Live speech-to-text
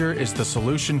is the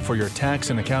solution for your tax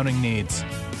and accounting needs.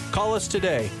 Call us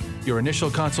today. Your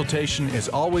initial consultation is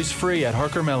always free at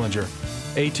Harker Mellinger,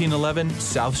 1811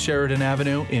 South Sheridan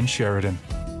Avenue in Sheridan.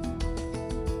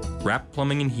 Rapp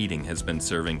Plumbing and Heating has been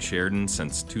serving Sheridan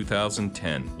since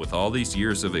 2010. With all these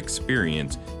years of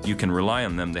experience, you can rely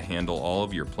on them to handle all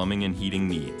of your plumbing and heating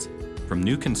needs. From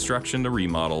new construction to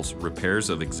remodels, repairs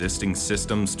of existing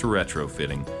systems to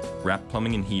retrofitting, Rapp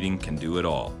Plumbing and Heating can do it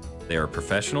all. They are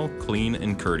professional, clean,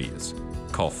 and courteous.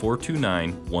 Call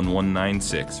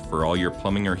 429-1196 for all your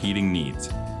plumbing or heating needs.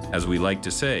 As we like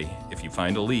to say, if you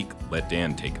find a leak, let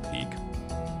Dan take a peek.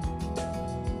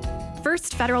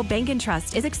 First Federal Bank and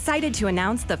Trust is excited to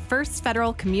announce the First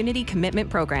Federal Community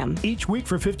Commitment Program. Each week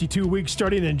for 52 weeks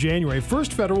starting in January,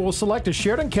 First Federal will select a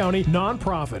Sheridan County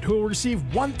nonprofit who will receive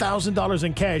 $1,000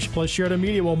 in cash, plus Sheridan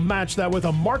Media will match that with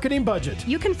a marketing budget.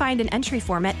 You can find an entry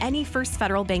form at any First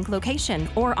Federal Bank location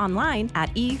or online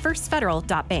at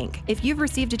efirstfederal.bank. If you've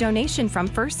received a donation from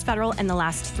First Federal in the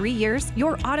last 3 years,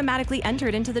 you're automatically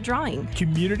entered into the drawing.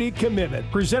 Community Commitment,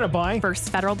 presented by First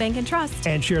Federal Bank and Trust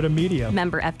and Sheridan Media.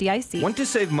 Member FDIC. Want to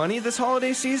save money this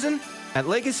holiday season? At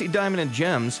Legacy Diamond and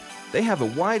Gems, they have a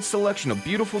wide selection of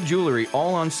beautiful jewelry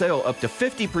all on sale up to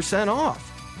 50%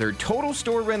 off. Their total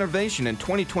store renovation in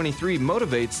 2023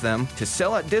 motivates them to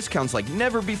sell at discounts like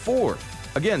never before.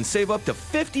 Again, save up to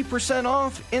 50%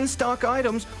 off in-stock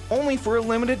items only for a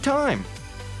limited time.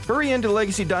 Hurry into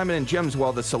Legacy Diamond and Gems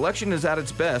while the selection is at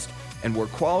its best and where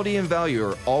quality and value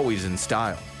are always in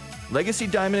style. Legacy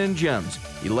Diamond and Gems,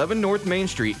 11 North Main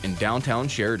Street in downtown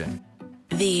Sheridan.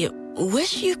 The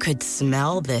wish you could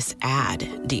smell this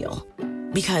ad deal.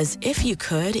 Because if you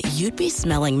could, you'd be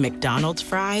smelling McDonald's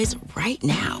fries right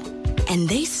now. And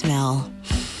they smell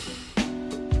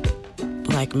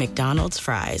like McDonald's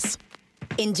fries.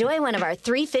 Enjoy one of our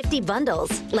 $3.50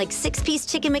 bundles, like 6-piece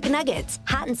chicken McNuggets,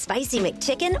 hot and spicy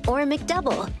McChicken, or a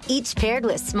McDouble, each paired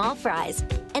with small fries.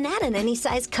 And add in any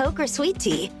size Coke or sweet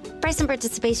tea. Price and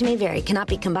participation may vary, cannot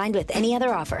be combined with any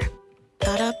other offer.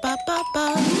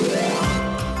 Ba-da-ba-ba-ba.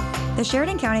 The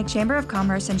Sheridan County Chamber of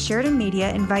Commerce and Sheridan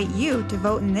Media invite you to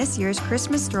vote in this year's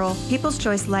Christmas Stroll People's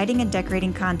Choice Lighting and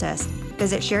Decorating Contest.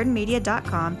 Visit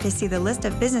SheridanMedia.com to see the list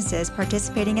of businesses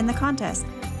participating in the contest.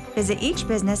 Visit each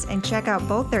business and check out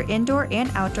both their indoor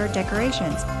and outdoor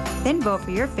decorations. Then vote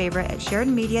for your favorite at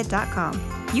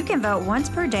SheridanMedia.com. You can vote once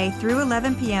per day through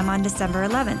 11 p.m. on December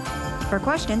 11th. For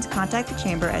questions, contact the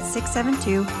Chamber at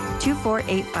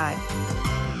 672-2485.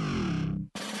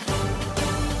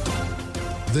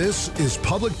 This is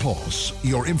Public Pulse,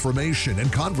 your information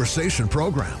and conversation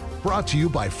program, brought to you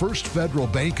by First Federal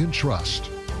Bank and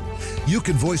Trust. You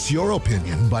can voice your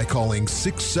opinion by calling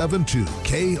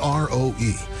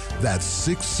 672-KROE. That's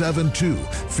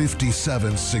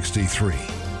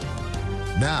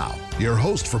 672-5763. Now, your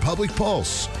host for Public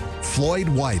Pulse, Floyd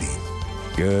Whiting.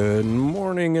 Good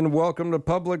morning and welcome to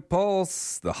Public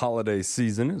Pulse. The holiday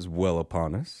season is well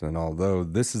upon us, and although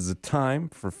this is a time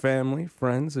for family,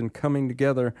 friends, and coming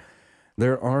together,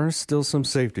 there are still some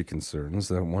safety concerns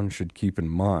that one should keep in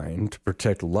mind to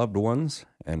protect loved ones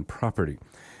and property.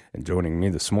 And joining me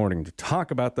this morning to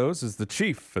talk about those is the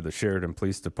chief for the Sheridan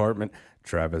Police Department,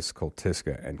 Travis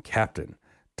Koltiska, and Captain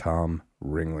Tom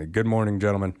Ringley. Good morning,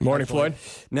 gentlemen. Morning, Floyd.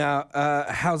 Now,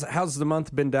 how's the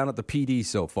month been down at the PD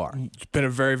so far? It's been a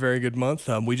very, very good month.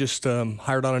 We just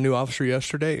hired on a new officer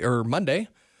Monday.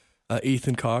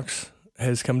 Ethan Cox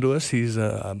has come to us. He's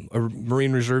a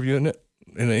Marine Reserve unit,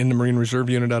 in the Marine Reserve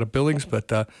unit out of Billings, but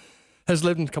has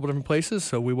lived in a couple different places.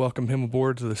 So we welcome him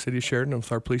aboard to the city of Sheridan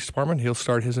with our police department. He'll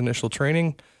start his initial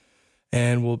training,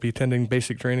 and we'll be attending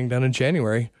basic training down in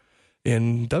January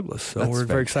in Douglas. So we're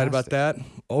very excited about that.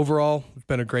 Overall, it's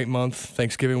been a great month.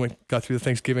 Thanksgiving, we got through the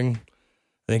Thanksgiving.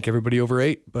 I think everybody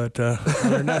overate, but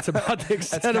that's about the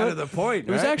extent that's kind of of the point.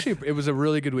 It was a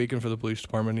really good weekend for the police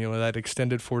department. You know, that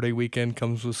extended 4-day weekend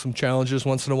comes with some challenges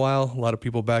once in a while. A lot of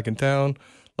people back in town,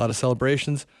 a lot of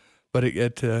celebrations, but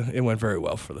it went very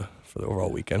well for the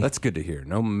overall weekend. That's good to hear.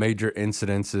 No major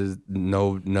incidences,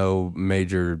 no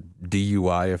major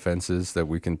DUI offenses that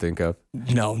we can think of.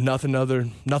 No,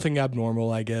 nothing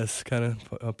abnormal, I guess, kind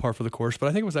of par for the course. But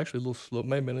I think it was actually a little slow,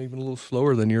 may have been even a little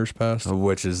slower than years past.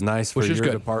 Which is nice for your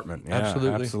good. department. Yeah,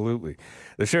 Absolutely.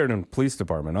 The Sheridan Police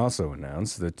Department also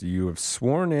announced that you have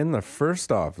sworn in the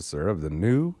first officer of the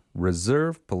new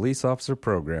Reserve Police Officer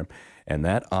Program, and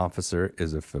that officer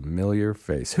is a familiar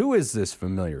face. Who is this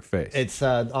familiar face? It's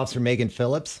Officer Megan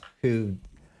Phillips, who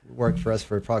worked for us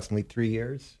for approximately 3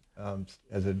 years.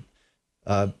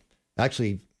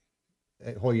 Actually,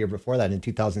 a whole year before that, in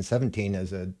 2017,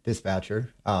 as a dispatcher.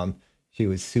 She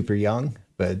was super young,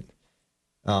 but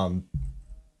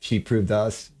she proved to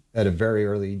us at a very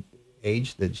early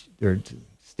age or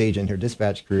stage in her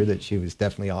dispatch career that she was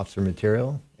definitely officer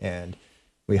material, and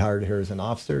we hired her as an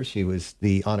officer. She was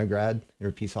the honor grad in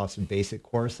her peace officer basic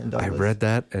course in Douglas. I read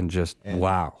that and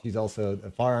wow. She's also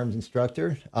a firearms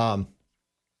instructor.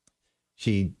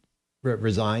 She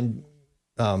resigned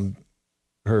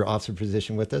her officer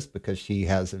position with us because she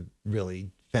has a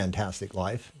really fantastic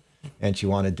life, and she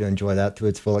wanted to enjoy that to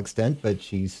its full extent. But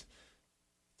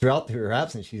throughout her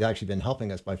absence, she's actually been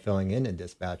helping us by filling in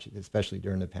dispatch, especially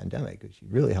during the pandemic. She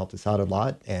really helped us out a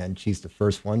lot, and she's the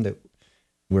first one that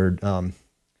we're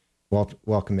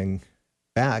welcoming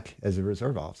back as a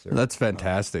reserve officer. That's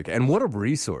fantastic. And what a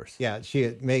resource. Yeah,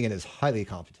 Megan is highly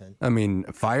competent. I mean,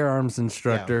 firearms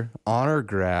instructor, honor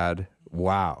grad.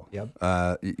 Wow. Yep.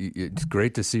 It's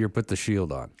great to see her put the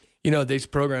shield on. You know, these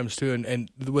programs too,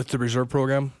 and with the reserve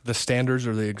program, the standards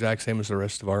are the exact same as the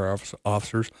rest of our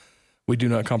officers. We do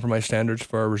not compromise standards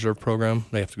for our reserve program.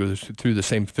 They have to go through the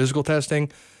same physical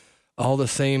testing, all the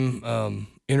same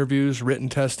interviews, written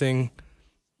testing,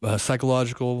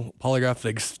 psychological, polygraph.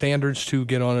 The standards to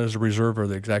get on as a reserve are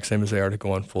the exact same as they are to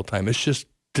go on full time. It's just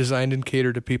designed and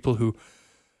catered to people who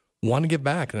want to give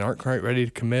back and aren't quite ready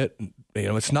to commit. You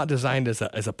know, it's not designed as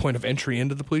a point of entry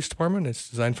into the police department. It's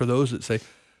designed for those that say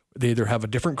they either have a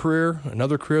different career,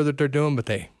 another career that they're doing, but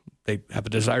they have a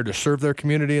desire to serve their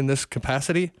community in this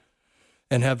capacity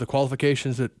and have the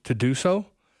qualifications to do so.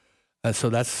 So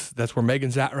that's where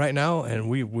Megan's at right now, and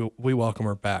we welcome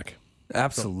her back.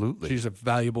 Absolutely. So she's a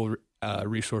valuable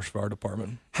resource for our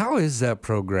department. How is that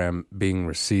program being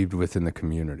received within the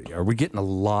community? Are we getting a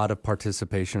lot of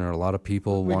participation or a lot of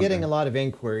people? We're getting a lot of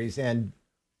inquiries, and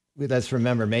let's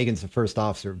remember, Megan's the first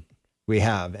officer we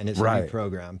have, and it's a new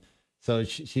program. So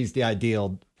she's the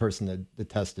ideal person to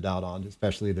test it out on,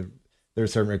 especially there are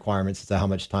certain requirements as to how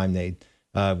much time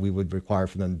we would require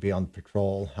for them to be on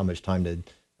patrol, how much time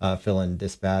to fill in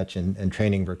dispatch and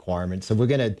training requirements. So we're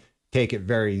going to take it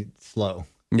very slow.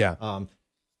 Yeah.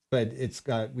 But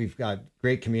we've got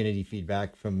great community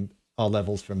feedback from all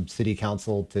levels, from city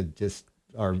council to just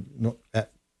our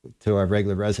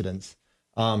regular residents.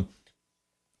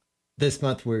 This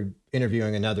month we're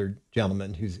interviewing another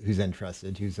gentleman who's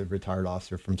interested, who's a retired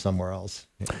officer from somewhere else.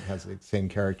 He has the same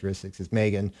characteristics as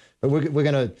Megan, but we're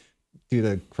going to do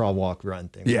the crawl, walk, run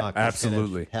thing. Yeah,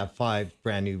 absolutely. Have 5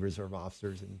 brand new reserve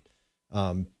officers, and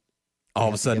all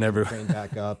of a sudden everyone train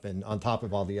back up, and on top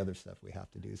of all the other stuff we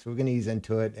have to do. So we're going to ease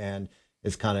into it, and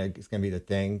it's going to be the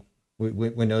thing.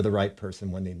 We know the right person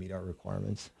when they meet our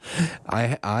requirements.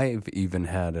 I've even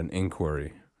had an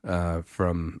inquiry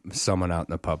from someone out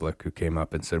in the public who came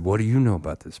up and said, "What do you know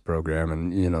about this program?"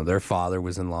 And their father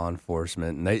was in law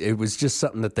enforcement, and it was just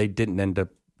something that they didn't end up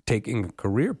taking a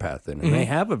career path in. And they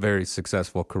have a very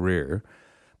successful career,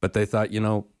 but they thought,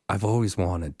 I've always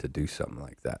wanted to do something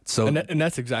like that. So, and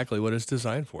that's exactly what it's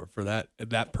designed for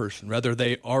that person, whether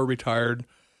they are retired,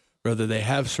 whether they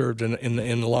have served in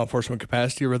the law enforcement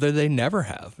capacity, or whether they never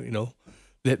have.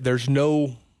 There's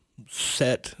no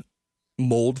set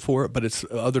mold for it, but it's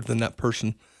other than that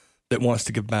person that wants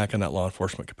to give back in that law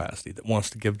enforcement capacity, that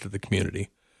wants to give to the community.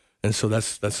 And so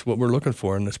that's what we're looking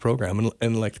for in this program.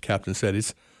 And like the captain said,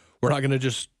 we're not going to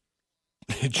just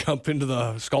jump into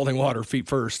the scalding water feet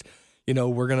first.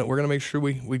 We're gonna make sure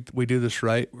we do this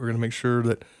right. We're gonna make sure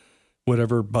that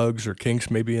whatever bugs or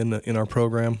kinks may be in our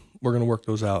program, we're gonna work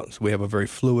those out. So we have a very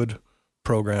fluid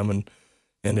program,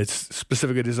 and it's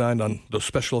specifically designed on those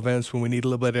special events when we need a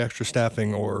little bit of extra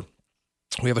staffing, or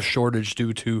we have a shortage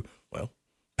due to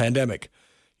pandemic.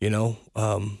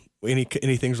 Any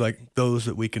things like those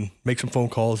that we can make some phone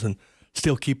calls and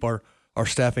still keep our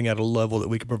staffing at a level that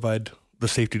we can provide the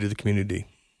safety to the community.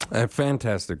 A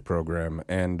fantastic program,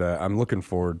 and I'm looking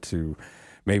forward to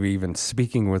maybe even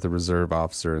speaking with a reserve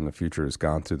officer in the future who's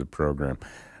gone through the program.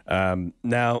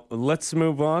 Now, let's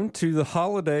move on to the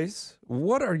holidays.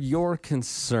 What are your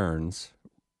concerns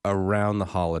around the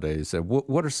holidays? And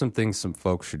what are some things some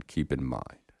folks should keep in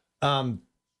mind?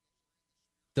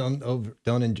 Don't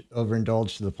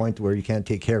overindulge to the point where you can't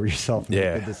take care of yourself and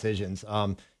make good decisions.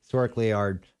 Historically,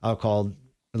 our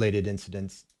alcohol-related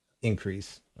incidents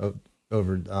increase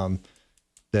over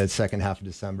the second half of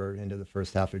December into the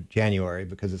first half of January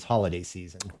because it's holiday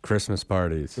season. Christmas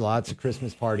parties. Lots of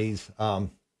Christmas parties.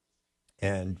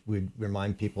 And we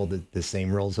remind people that the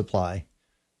same rules apply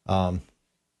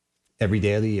every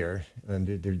day of the year. And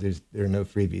there are no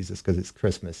freebies just because it's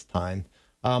Christmas time.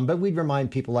 But we'd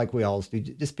remind people, like we always do,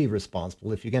 just be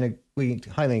responsible. If you're we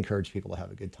highly encourage people to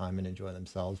have a good time and enjoy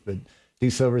themselves, but do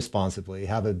so responsibly.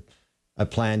 Have a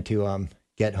plan to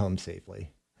get home safely.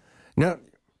 Now,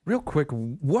 Real quick,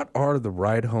 what are the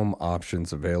ride home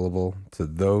options available to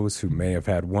those who may have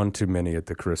had one too many at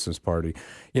the Christmas party?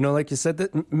 You know, like you said,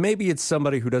 that maybe it's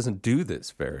somebody who doesn't do this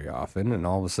very often, and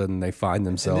all of a sudden they find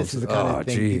themselves, and this is the kind of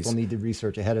thing people need to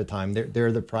research ahead of time. There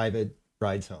are the private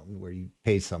rides home where you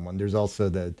pay someone. There's also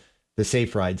the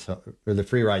safe rides home, or the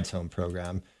free rides home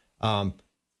program that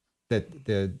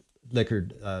the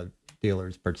liquor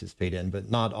dealers participate in, but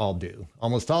not all do.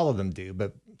 Almost all of them do,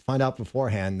 but find out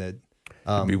beforehand that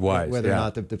be wise, whether or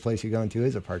not the place you're going to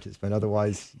is a participant.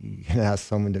 Otherwise, you can ask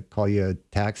someone to call you a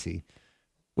taxi,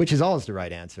 which is always the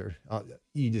right answer.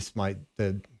 You just might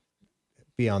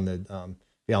be on the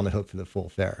hook for the full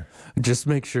fare. Just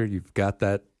make sure you've got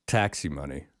that taxi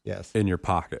money in your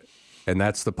pocket. And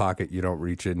that's the pocket you don't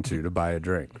reach into to buy a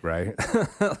drink, right?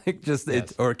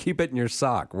 Or keep it in your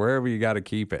sock, wherever you got to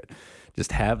keep it.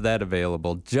 Just have that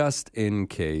available just in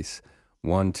case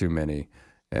one too many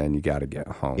and you got to get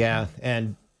home. Yeah,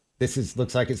 and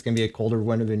looks like it's going to be a colder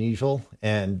winter than usual.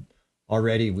 And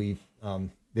already we've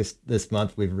this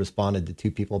month we've responded to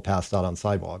 2 people passed out on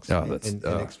sidewalks in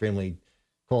extremely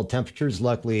cold temperatures.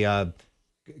 Luckily,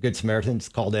 Good Samaritans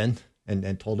called in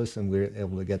and told us, and we were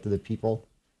able to get to the people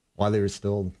while they were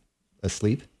still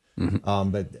asleep.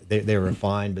 Mm-hmm. But they were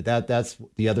fine. But that's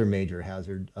the other major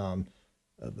hazard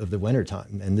of the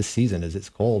wintertime and this season is it's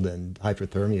cold and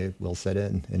hypothermia will set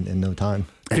in no time.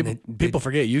 People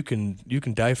forget you can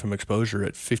die from exposure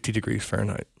at 50 degrees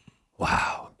Fahrenheit.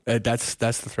 Wow. That's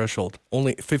the threshold.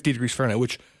 Only 50 degrees Fahrenheit,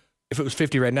 which if it was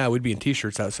 50 right now, we'd be in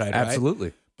T-shirts outside. Absolutely.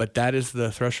 Right? But that is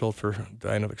the threshold for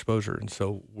dying of exposure. And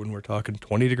so when we're talking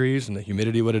 20 degrees and the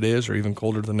humidity what it is, or even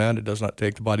colder than that, it does not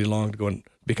take the body long to go and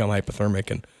become hypothermic.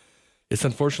 And it's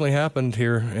unfortunately happened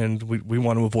here, and we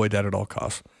want to avoid that at all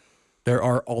costs. There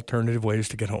are alternative ways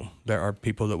to get home. There are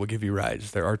people that will give you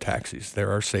rides. There are taxis.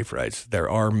 There are safe rides. There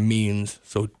are means,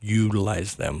 so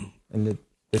utilize them. And the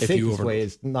safest way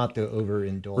is not to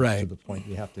overindulge to the point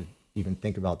you have to even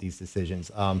think about these decisions.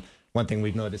 One thing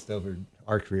we've noticed over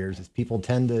our careers is people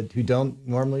who don't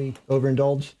normally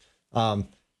overindulge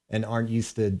and aren't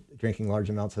used to drinking large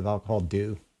amounts of alcohol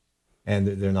do, and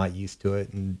they're not used to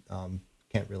it and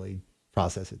can't really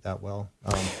process it that well.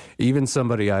 Even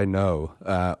somebody I know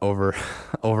over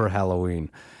Halloween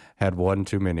had one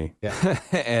too many,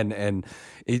 and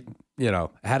it,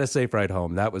 had a safe ride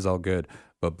home. That was all good,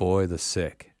 but boy, the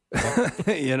sick,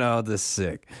 the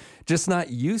sick, just not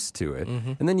used to it.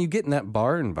 Mm-hmm. And then you get in that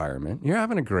bar environment, you're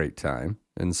having a great time,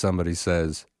 and somebody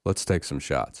says, "Let's take some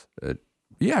shots."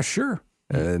 Yeah, sure.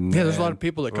 And, there's a lot of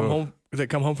people that come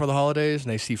home for the holidays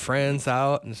and they see friends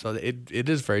out, and so it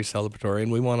is very celebratory,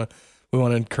 and we want to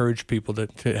encourage people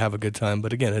to have a good time.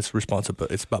 But again, it's responsible.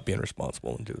 It's about being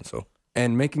responsible and doing so,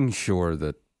 and making sure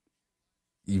that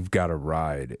you've got a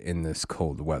ride in this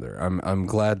cold weather. I'm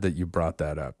glad that you brought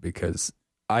that up, because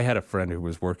I had a friend who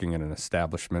was working in an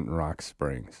establishment in Rock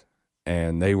Springs,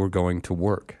 and they were going to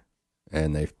work,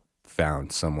 and they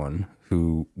found someone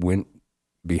who went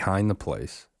behind the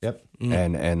place,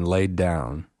 and laid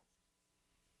down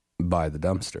by the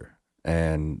dumpster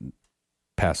and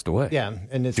passed away. Yeah,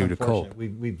 and it's due to cold.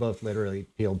 We both literally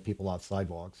peeled people off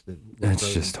sidewalks.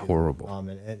 It's just horrible. And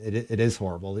it is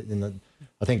horrible.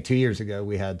 I think 2 years ago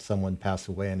we had someone pass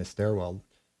away in a stairwell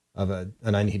of an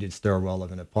unheated stairwell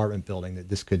of an apartment building that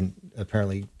just couldn't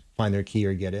apparently find their key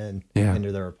or get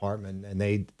into their apartment, and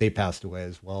they passed away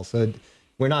as well. So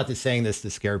we're not just saying this to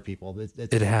scare people.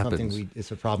 It happens. It's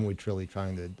a problem we're truly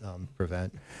trying to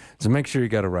prevent. So make sure you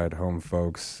got a ride home,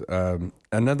 folks.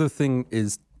 Another thing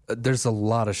is there's a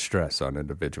lot of stress on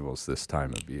individuals this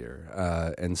time of year.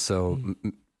 And so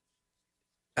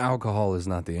alcohol is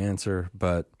not the answer,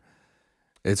 but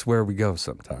it's where we go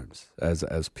sometimes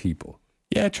as people.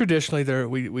 Yeah, traditionally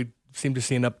we seem to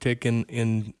see an uptick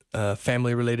in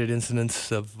family-related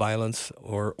incidents of violence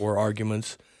or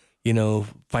arguments.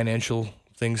 Financial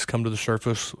things come to the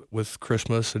surface with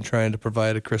Christmas and trying to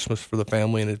provide a Christmas for the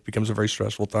family, and it becomes a very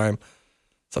stressful time.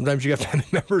 Sometimes you have family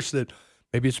members that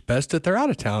maybe it's best that they're out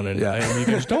of town and you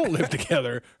guys don't live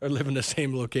together or live in the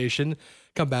same location.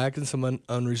 Come back and some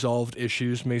unresolved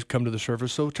issues may come to the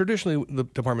surface. So traditionally, the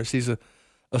department sees a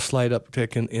slight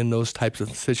uptick in those types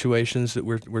of situations that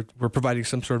we're providing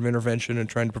some sort of intervention and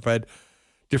trying to provide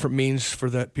different means for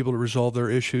that people to resolve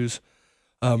their issues,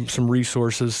 some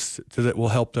resources that will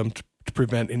help them to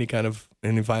prevent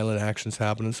any violent actions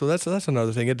happening. So that's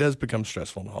another thing. It does become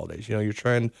stressful in the holidays. You're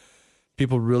trying.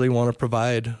 People really want to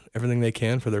provide everything they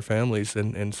can for their families,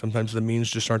 and sometimes the means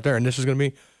just aren't there. And this is going to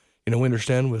be, we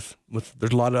understand with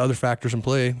there's a lot of other factors in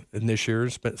play in this year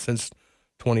since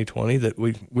 2020 that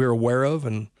we're aware of,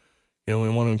 and we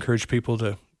want to encourage people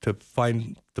to to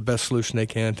find the best solution they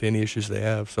can to any issues they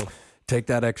have. So take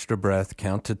that extra breath,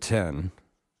 count to 10,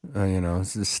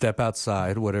 step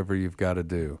outside, whatever you've got to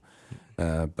do.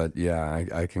 But yeah,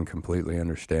 I can completely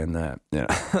understand that. Yeah,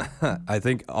 I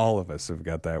think all of us have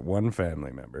got that one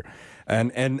family member,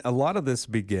 and a lot of this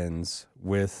begins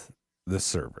with the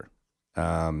server.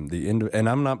 And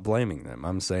I'm not blaming them.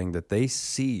 I'm saying that they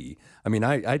see. I mean,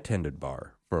 I tended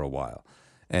bar for a while,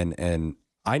 and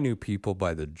I knew people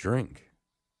by the drink.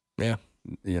 Yeah,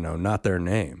 not their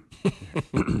name.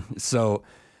 So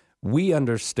we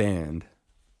understand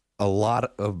a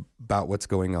lot about what's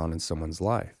going on in someone's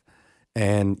life.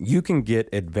 And you can get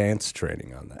advanced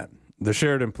training on that. The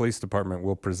Sheridan Police Department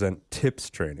will present TIPS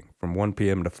training from 1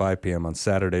 p.m. to 5 p.m. on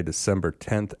Saturday, December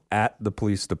 10th at the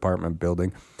Police Department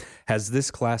building. Has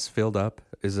this class filled up?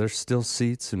 Is there still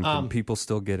seats, and can people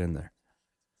still get in there?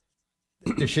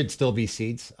 There should still be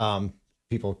seats.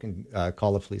 People can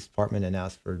call the police department and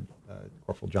ask for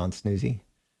Corporal John Snoozy,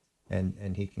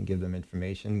 and he can give them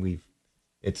information.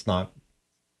 It's not,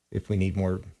 if we need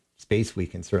more space, we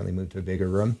can certainly move to a bigger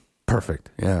room. Perfect.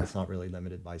 Yeah. It's not really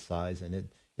limited by size, and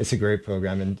it's a great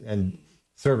program. And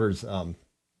servers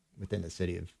within the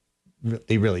city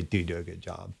they really do a good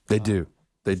job. They do.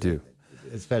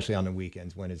 Especially on the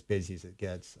weekends when as busy as it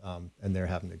gets, and they're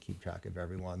having to keep track of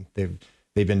everyone. They've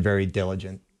been very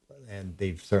diligent, and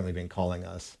they've certainly been calling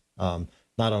us, not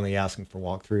only asking for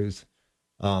walkthroughs,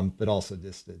 but also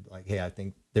just like, hey, I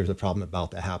think there's a problem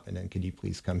about to happen, and could you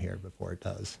please come here before it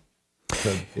does?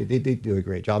 So they do a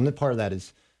great job, and the part of that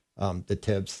is the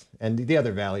tips, and the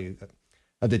other value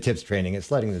of the tips training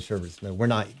is letting the servers know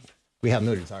we have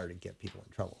no desire to get people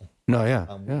in trouble. No, yeah.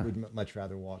 We'd much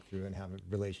rather walk through and have a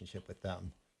relationship with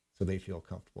them so they feel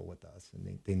comfortable with us,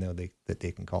 and they know that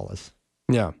they can call us.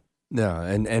 Yeah,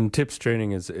 and tips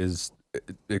training is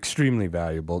extremely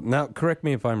valuable. Now, correct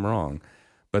me if I'm wrong,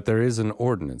 but there is an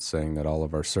ordinance saying that all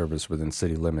of our service within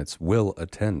city limits will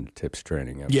attend tips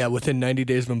training. Yeah, within 90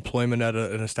 days of employment at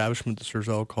an establishment that serves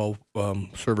alcohol,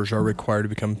 servers are required to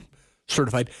become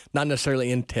certified, not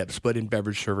necessarily in tips, but in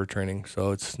beverage server training.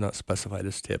 So it's not specified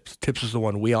as tips. Tips is the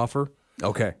one we offer.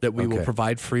 Okay. That we will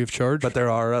provide free of charge. But there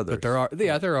are others. There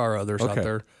are others out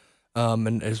there.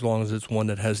 And as long as it's one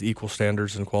that has equal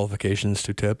standards and qualifications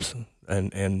to tips,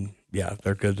 and yeah,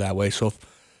 they're good that way. So if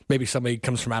maybe somebody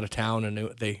comes from out of town and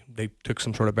they took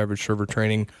some sort of beverage server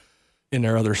training in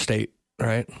their other state,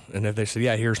 right? And if they say,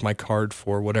 yeah, here's my card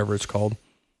for whatever it's called,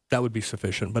 that would be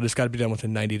sufficient. But it's got to be done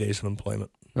within 90 days of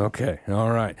employment. Okay.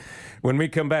 All right. When we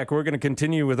come back, we're going to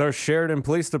continue with our Sheridan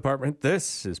Police Department.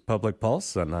 This is Public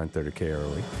Pulse on 930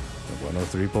 KROE at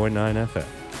 103.9 FM.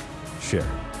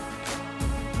 Sheridan.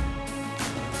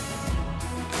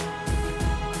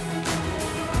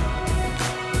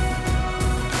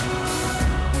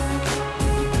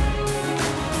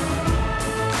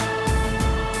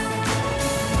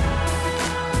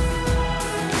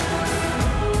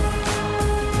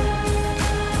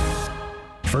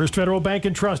 First Federal Bank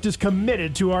and Trust is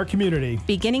committed to our community.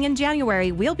 Beginning in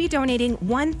January, we'll be donating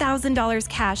 $1,000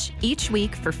 cash each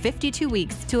week for 52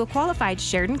 weeks to a qualified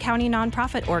Sheridan County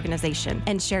nonprofit organization,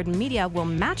 and Sheridan Media will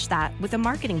match that with a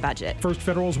marketing budget. First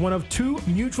Federal is one of 2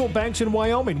 mutual banks in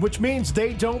Wyoming, which means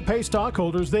they don't pay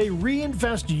stockholders. They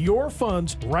reinvest your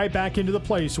funds right back into the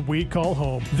place we call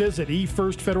home. Visit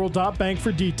efirstfederal.bank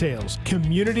for details.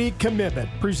 Community commitment,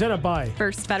 presented by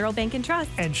First Federal Bank and Trust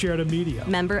and Sheridan Media.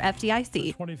 Member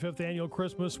FDIC. 25th Annual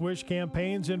Christmas Wish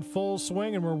campaign's in full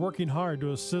swing, and we're working hard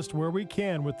to assist where we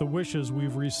can with the wishes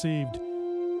we've received.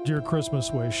 Dear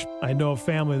Christmas Wish, I know a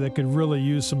family that could really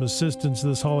use some assistance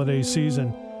this holiday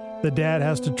season. The dad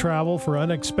has to travel for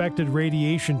unexpected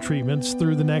radiation treatments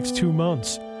through the next 2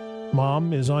 months.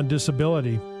 Mom is on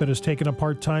disability, but has taken a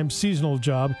part-time seasonal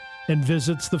job and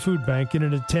visits the food bank in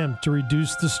an attempt to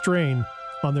reduce the strain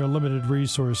on their limited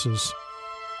resources.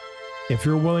 If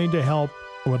you're willing to help,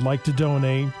 or would like to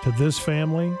donate to this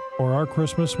family or our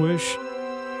Christmas wish,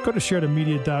 go to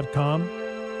SheridanMedia.com.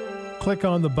 Click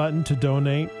on the button to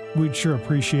donate. We'd sure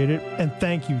appreciate it. And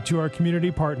thank you to our community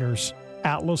partners,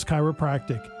 Atlas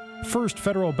Chiropractic, First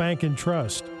Federal Bank and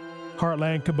Trust,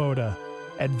 Heartland Kubota,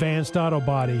 Advanced Auto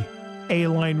Body,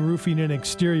 A-Line Roofing and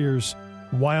Exteriors,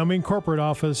 Wyoming Corporate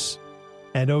Office,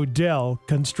 and Odell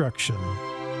Construction.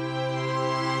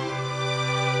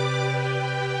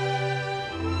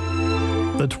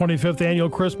 The 25th Annual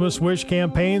Christmas Wish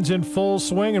campaign's in full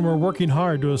swing, and we're working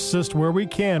hard to assist where we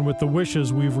can with the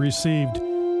wishes we've received.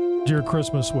 Dear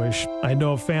Christmas Wish, I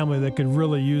know a family that could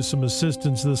really use some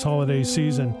assistance this holiday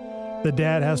season. The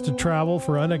dad has to travel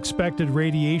for unexpected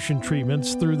radiation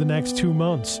treatments through the next 2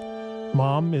 months.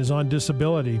 Mom is on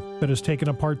disability, but has taken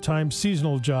a part-time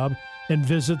seasonal job and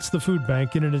visits the food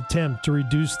bank in an attempt to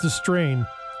reduce the strain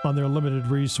on their limited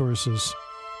resources.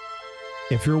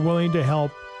 If you're willing to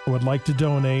help or would like to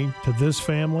donate to this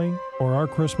family or our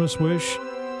Christmas wish,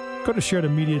 go to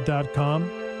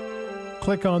SheridanMedia.com,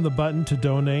 click on the button to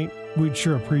donate. We'd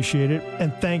sure appreciate it.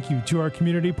 And thank you to our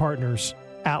community partners,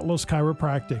 Atlas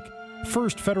Chiropractic,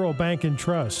 First Federal Bank and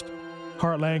Trust,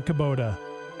 Heartland Kubota,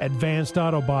 Advanced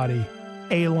Auto Body,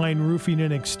 A-Line Roofing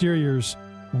and Exteriors,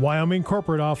 Wyoming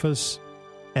Corporate Office,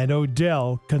 and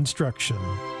Odell Construction.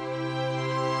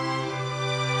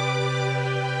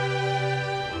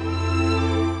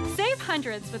 Save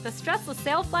hundreds with the Stressless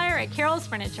Sale Flyer at Carol's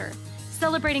Furniture.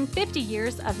 Celebrating 50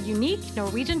 years of unique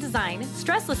Norwegian design,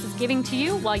 Stressless is giving to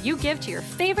you while you give to your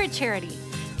favorite charity.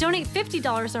 Donate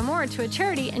 $50 or more to a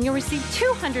charity and you'll receive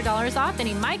 $200 off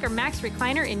any Mike or Max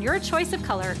recliner in your choice of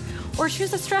color. Or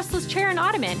choose a Stressless chair and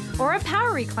ottoman or a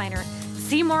power recliner.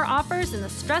 See more offers in the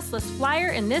Stressless Flyer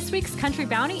in this week's Country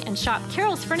Bounty and shop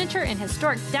Carol's Furniture in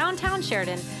historic downtown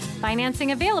Sheridan.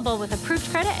 Financing available with approved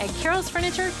credit at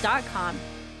carolsfurniture.com.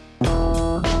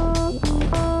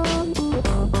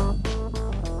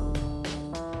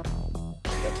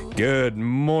 Good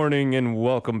morning and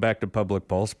welcome back to Public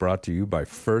Pulse, brought to you by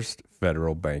First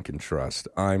Federal Bank and Trust.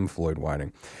 I'm Floyd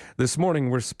Whiting. This morning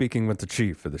we're speaking with the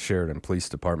Chief of the Sheridan Police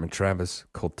Department, Travis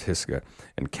Koltiska,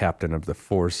 and Captain of the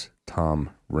Force,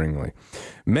 Tom Ringley.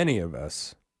 Many of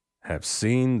us have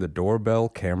seen the doorbell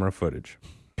camera footage.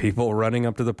 People running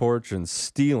up to the porch and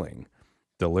stealing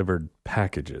delivered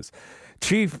packages.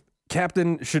 Chief,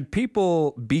 Captain, should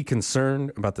people be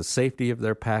concerned about the safety of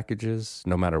their packages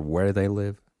no matter where they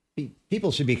live?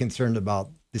 People should be concerned about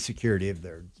the security of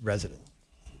their residents,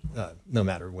 no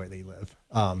matter where they live.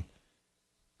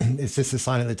 It's just a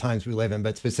sign of the times we live in,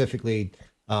 but specifically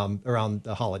around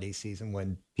the holiday season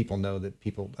when people know that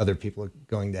other people are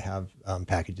going to have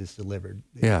packages delivered.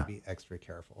 They should be extra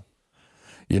careful.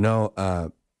 You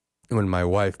know, when my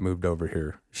wife moved over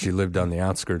here, she lived on the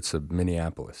outskirts of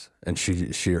Minneapolis, and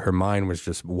her mind was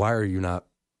just, why are you not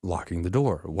locking the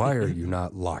door? Why are you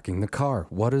not locking the car?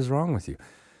 What is wrong with you?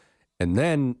 And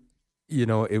then, you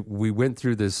know, we went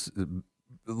through this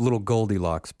little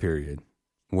Goldilocks period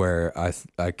where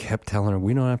I kept telling her,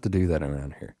 we don't have to do that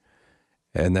around here.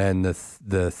 And then the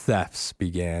thefts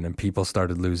began and people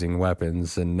started losing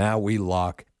weapons, and now we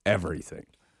lock everything.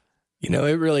 You know,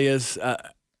 it really is.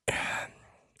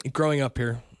 Growing up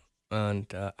here, and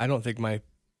I don't think my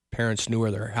parents knew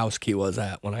where their house key was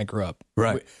at when I grew up.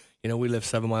 Right. We lived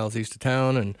 7 miles east of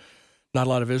town, and not a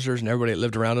lot of visitors, and everybody that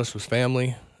lived around us was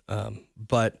family.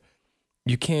 But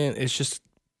you can't,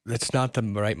 that's not the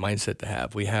right mindset to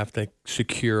have. We have to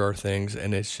secure our things,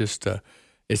 and it's just,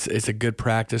 it's a good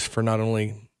practice for not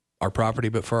only our property,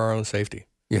 but for our own safety.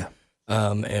 Yeah.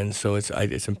 And so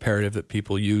it's imperative that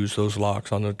people use those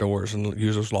locks on their doors and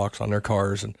use those locks on their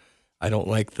cars. And I don't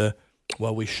like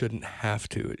we shouldn't have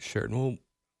to at Sheridan. Well,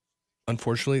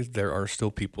 unfortunately, there are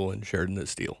still people in Sheridan that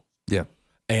steal. Yeah.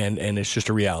 And it's just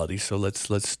a reality. So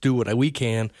let's do what we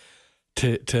can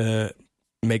to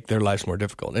make their lives more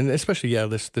difficult. And especially,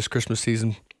 this Christmas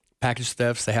season, package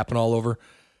thefts, they happen all over.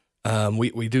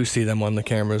 We do see them on the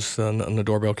cameras, on the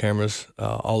doorbell cameras,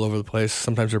 all over the place.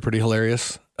 Sometimes they're pretty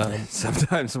hilarious.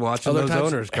 Sometimes watching those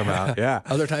owners come out. Yeah.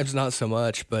 Other times not so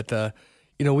much, but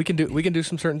we can do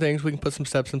some certain things. We can put some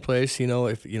steps in place.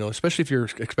 Especially if you're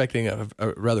expecting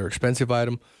a rather expensive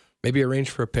item, maybe arrange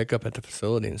for a pickup at the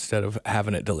facility instead of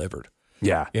having it delivered.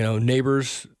 Yeah.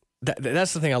 Neighbors.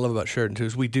 That's the thing I love about Sheridan too,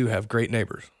 is we do have great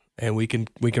neighbors, and we can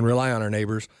rely on our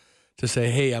neighbors to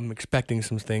say, hey, I'm expecting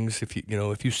some things. If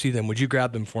you see them, would you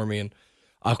grab them for me, and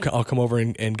I'll come over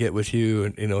and get with you.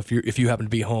 And if you happen to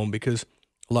be home, because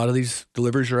a lot of these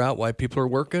deliveries are out while people are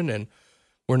working, and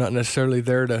we're not necessarily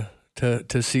there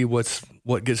to see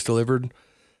what gets delivered.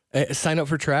 Sign up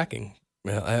for tracking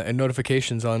and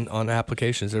notifications on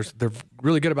applications. They're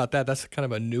really good about that. That's kind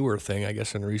of a newer thing, I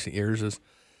guess, in recent years. Is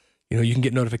you can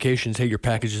get notifications, hey, your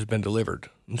package has been delivered,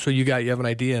 and so you have an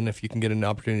idea, and if you can get an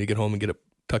opportunity to get home and get it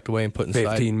tucked away and put inside.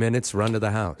 15 minutes, run to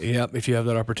the house. Yep, if you have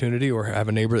that opportunity or have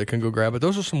a neighbor that can go grab it.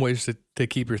 Those are some ways to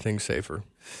keep your things safer.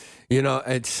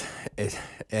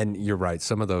 And you're right.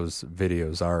 Some of those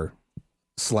videos are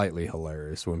slightly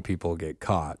hilarious when people get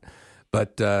caught.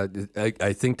 But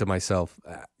I think to myself,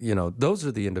 those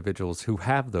are the individuals who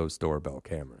have those doorbell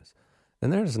cameras.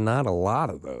 And there's not a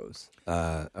lot of those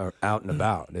out and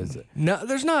about, is it? No,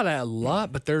 there's not a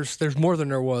lot, but there's more than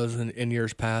there was in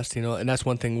years past, and that's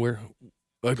one thing we're,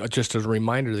 just as a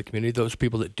reminder to the community, those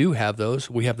people that do have those,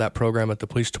 we have that program at the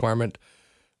police department,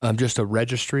 just a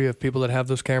registry of people that have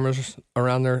those cameras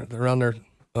around their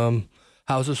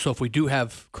houses. So if we do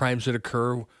have crimes that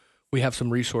occur, we have some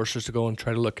resources to go and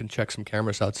try to look and check some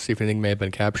cameras out to see if anything may have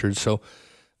been captured. So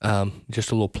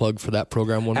just a little plug for that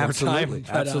program one more time.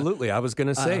 Absolutely. I was going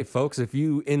to say, folks, if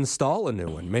you install a new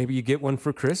one, maybe you get one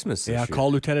for Christmas this year.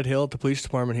 Call Lieutenant Hill at the police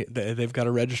department. They've got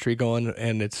a registry going,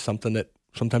 and it's something that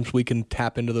sometimes we can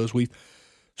tap into those.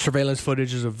 Surveillance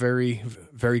footage is a very,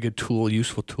 very good tool,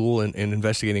 useful tool in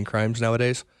investigating crimes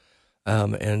nowadays.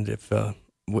 And if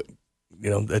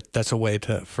that's a way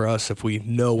for us, if we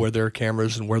know where there are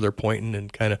cameras and where they're pointing,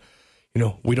 and kind of,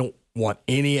 we don't want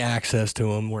any access to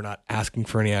them. We're not asking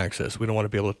for any access. We don't want to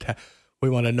be able to. We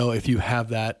want to know if you have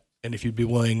that, and if you'd be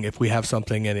willing, if we have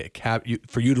something and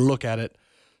for you to look at it,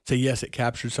 say yes, it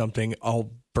captured something.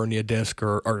 I'll burn you a disc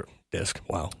or disc.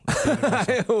 Wow,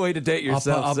 way to date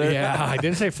yourself, sir. Yeah, I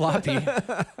didn't say floppy.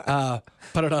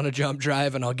 Put it on a jump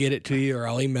drive, and I'll get it to you, or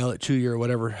I'll email it to you, or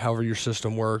whatever. However your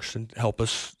system works, and help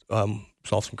us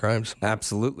solve some crimes.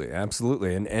 Absolutely.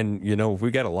 And if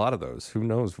we got a lot of those, who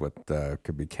knows what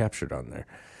could be captured on there.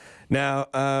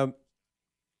 Now,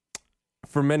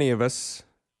 for many of us,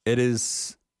 it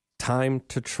is time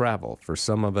to travel. For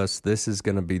some of us, this is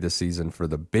going to be the season for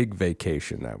the big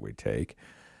vacation that we take.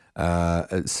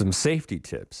 Some safety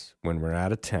tips when we're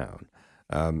out of town.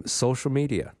 Social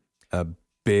media, a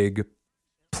big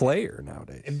player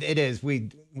nowadays. It is. We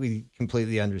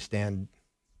completely understand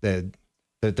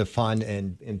the fun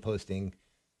in posting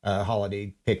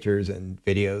holiday pictures and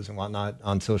videos and whatnot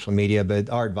on social media, but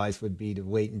our advice would be to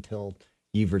wait until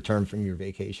you've returned from your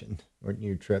vacation or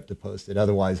your trip to post it.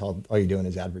 Otherwise, all you're doing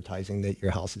is advertising that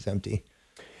your house is empty.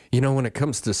 When it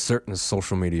comes to certain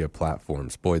social media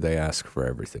platforms, boy, they ask for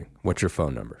everything. What's your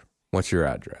phone number? What's your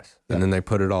address? And then they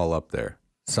put it all up there.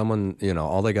 Someone,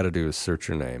 all they got to do is search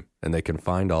your name, and they can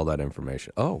find all that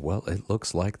information. Oh, well, it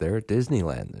looks like they're at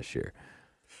Disneyland this year.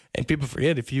 And people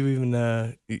forget, if you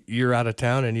even you're out of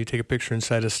town and you take a picture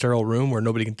inside a sterile room where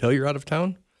nobody can tell you're out of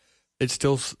town, it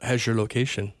still has your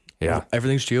location. Yeah,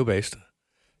 everything's geo-based,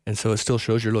 and so it still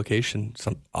shows your location.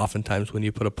 Oftentimes when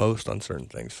you put a post on certain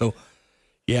things. So,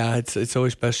 yeah, it's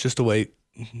always best just to wait,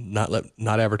 not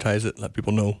advertise it, let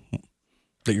people know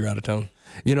that you're out of town.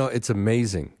 It's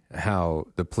amazing how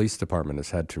the police department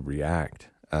has had to react.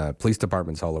 Police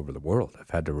departments all over the world have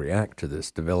had to react to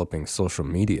this developing social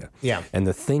media, and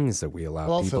the things that we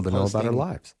allow people to know about our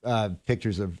lives.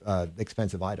 Pictures of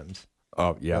expensive items.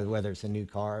 Oh, yeah. Whether it's a new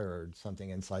car or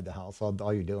something inside the house,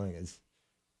 all you're doing is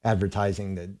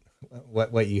advertising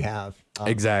what you have.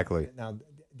 Exactly. Now,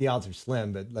 the odds are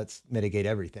slim, but let's mitigate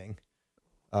everything.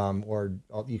 Or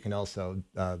you can also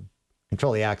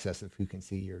control the access of who can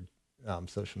see your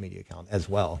social media account as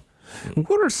well.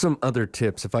 What are some other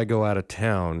tips if I go out of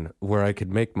town where I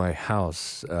could make my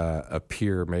house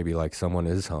appear maybe like someone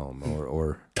is home,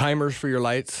 or timers for your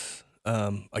lights?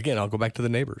 Again, I'll go back to the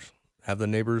neighbors. Have the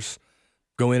neighbors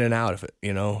go in and out.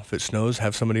 If it snows,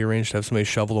 have somebody arrange to have somebody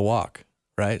shovel the walk,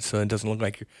 right? So it doesn't look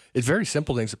like it's very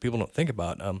simple things that people don't think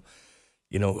about.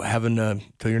 Having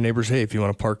tell your neighbors, hey, if you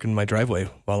want to park in my driveway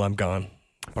while I'm gone,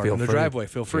 park in the driveway.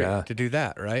 Feel free to do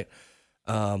that, right?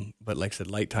 But like I said,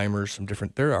 light timers,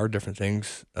 there are different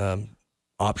things,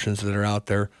 options that are out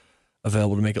there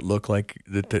available to make it look like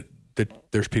that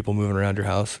there's people moving around your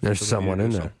house. There's someone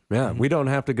in there. Yeah, we don't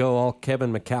have to go all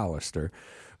Kevin McAllister,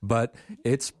 but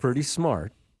it's pretty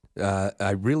smart.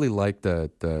 I really like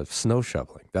the snow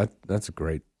shoveling. That's a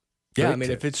great. Yeah, I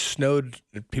mean, if it's snowed,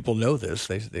 people know this.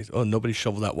 They nobody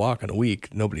shoveled that walk in a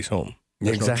week. Nobody's home.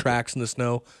 There's no tracks in the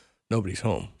snow. Nobody's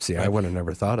home. See, right? I would have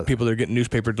never thought of that. People that are getting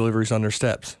newspaper deliveries on their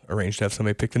steps, arrange to have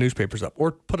somebody pick the newspapers up,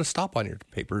 or put a stop on your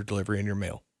paper delivery in your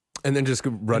mail, and then just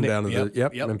run down to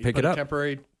and pick it up.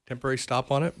 Temporary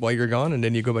stop on it while you're gone, and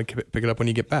then you go back pick it up when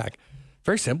you get back.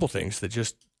 Very simple things that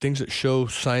show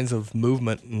signs of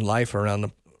movement and life around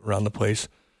the place.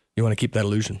 You want to keep that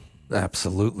illusion.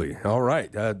 Absolutely. All right.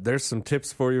 There's some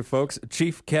tips for you folks.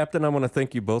 Chief, Captain, I want to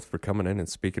thank you both for coming in and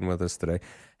speaking with us today.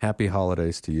 Happy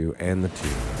holidays to you and the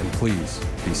team. And please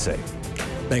be safe.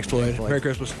 Thanks, Floyd. Merry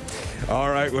Christmas. All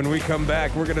right. When we come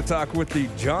back, we're going to talk with the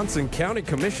Johnson County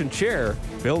Commission Chair,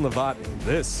 Bill Novotny.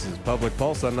 This is Public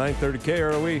Pulse on 930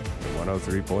 KROE and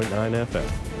 103.9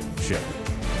 FM. Check.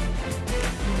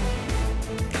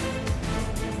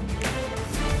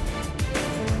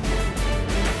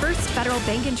 Federal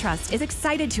Bank and Trust is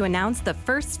excited to announce the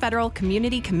First Federal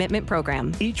Community Commitment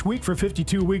Program. Each week for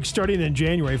 52 weeks starting in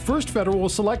January, First Federal will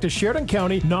select a Sheridan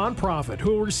County nonprofit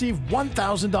who will receive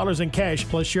 $1,000 in cash,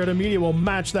 plus Sheridan Media will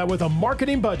match that with a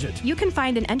marketing budget. You can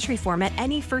find an entry form at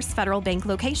any First Federal Bank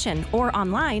location or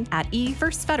online at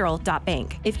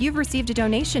efirstfederal.bank. If you've received a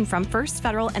donation from First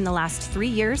Federal in the last 3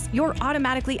 years, you're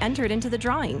automatically entered into the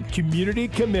drawing. Community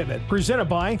Commitment, presented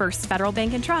by First Federal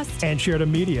Bank and Trust and Sheridan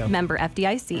Media. Member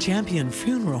FDIC. Champion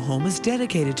Funeral Home is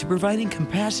dedicated to providing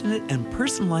compassionate and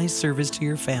personalized service to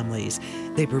your families.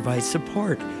 They provide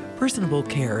support, personable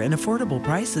care, and affordable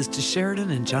prices to Sheridan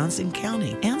and Johnson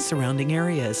County and surrounding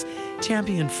areas.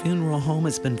 Champion Funeral Home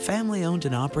has been family-owned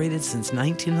and operated since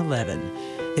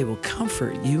 1911. They will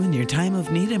comfort you in your time of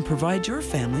need and provide your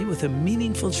family with a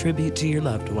meaningful tribute to your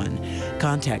loved one.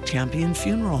 Contact Champion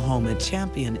Funeral Home at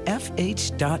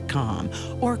championfh.com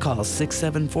or call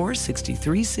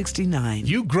 674-6369.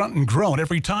 You grunt and groan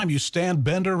every time you stand,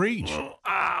 bend, or reach.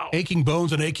 Aching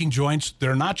bones and aching joints,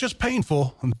 they're not just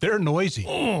painful, they're noisy.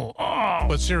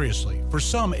 But seriously, for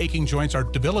some, aching joints are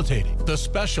debilitating. The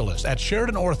specialists at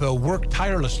Sheridan Ortho work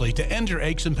tirelessly to end your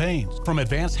aches and pains. From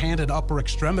advanced hand and upper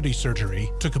extremity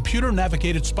surgery to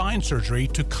computer-navigated spine surgery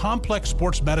to complex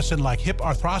sports medicine like hip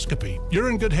arthroscopy, you're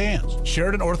in good hands.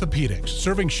 Sheridan Orthopedics,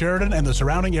 serving Sheridan and the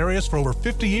surrounding areas for over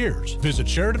 50 years. Visit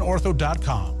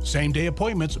SheridanOrtho.com. Same-day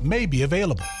appointments may be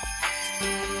available.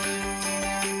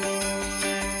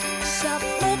 Shop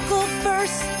local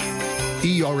first.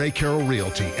 ERA Carroll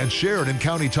Realty and Sheridan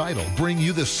County Title bring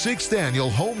you the 6th annual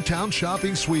Hometown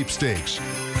Shopping Sweepstakes.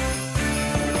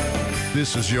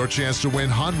 This is your chance to win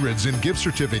hundreds in gift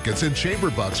certificates and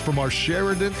chamber bucks from our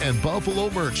Sheridan and Buffalo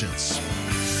merchants.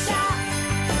 Shop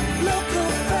local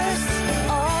first.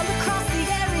 All across the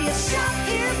area, shop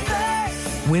here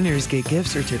first. Winners get gift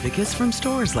certificates from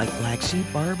stores like Black Sheep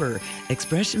Barber,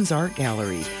 Expressions Art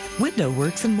Gallery, Window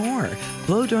Works, and more.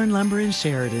 Blowdorn Lumber in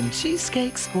Sheridan,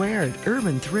 Cheesecake Squared,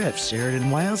 Urban Thrift,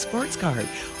 Sheridan Wild Sports Card,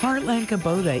 Heartland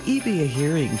Kubota, EBA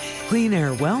Hearing, Clean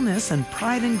Air Wellness, and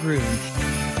Pride and Groom.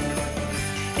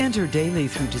 Enter daily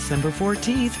through December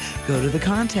 14th. Go to the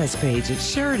contest page at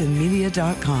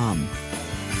SheridanMedia.com.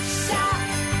 Shop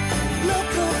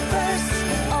local first.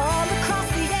 All across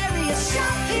the area,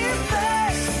 shop here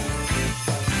first.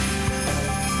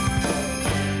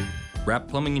 Wrap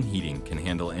Plumbing and Heating can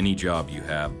handle any job you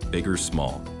have, big or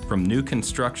small. From new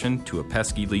construction to a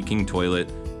pesky leaking toilet,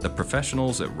 the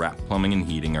professionals at Wrap Plumbing and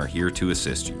Heating are here to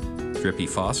assist you. Drippy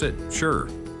faucet? Sure.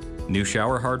 New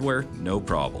shower hardware? No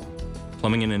problem.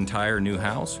 Plumbing an entire new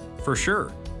house? For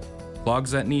sure.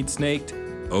 Clogs that need snaked?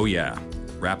 Oh yeah.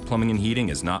 Wrap Plumbing and Heating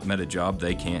has not met a job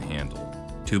they can't handle.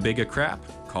 Too big a crap?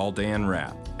 Call Dan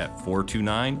Rapp at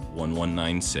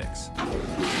 429-1196.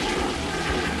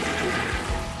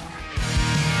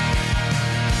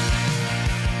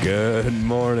 Good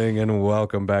morning and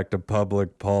welcome back to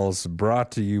Public Pulse, brought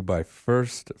to you by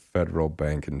First Federal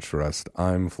Bank and Trust.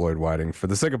 I'm Floyd Whiting. For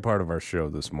the second part of our show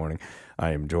this morning,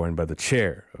 I am joined by the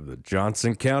chair of the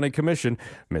Johnson County Commission,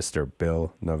 Mr.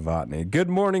 Bill Novotny. Good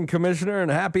morning, Commissioner, and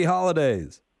happy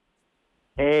holidays.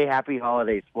 Hey, happy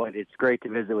holidays, Floyd. It's great to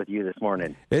visit with you this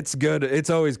morning. It's good. It's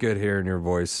always good hearing your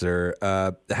voice, sir.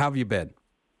 How have you been?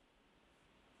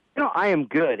 You know, I am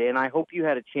good, and I hope you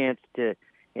had a chance to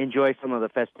enjoy some of the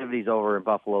festivities over in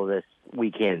Buffalo this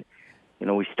weekend. You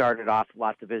know, we started off,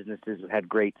 lots of businesses had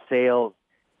great sales.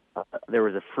 There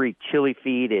was a free chili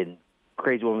feed in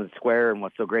Crazy Woman Square, and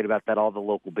what's so great about that, all the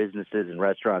local businesses and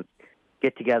restaurants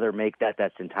get together, make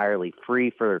that's entirely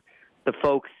free for the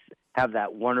folks, have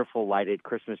that wonderful lighted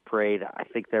Christmas parade. I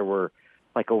think there were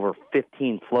like over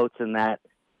 15 floats in that.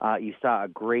 You saw a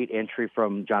great entry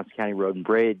from Johnson County Road and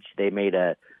Bridge. They made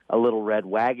a little red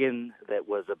wagon that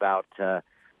was about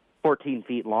 14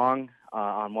 feet long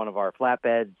on one of our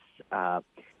flatbeds.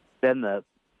 Then the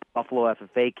Buffalo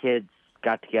FFA kids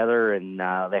got together and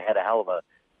they had a hell of a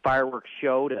fireworks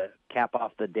show to cap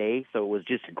off the day. So it was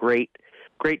just a great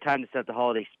time to set the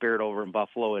holiday spirit over in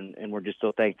Buffalo, and we're just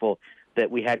so thankful that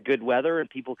we had good weather and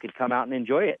people could come out and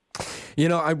enjoy it. You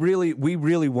know, we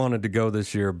really wanted to go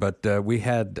this year, but we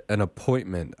had an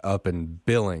appointment up in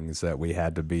Billings that we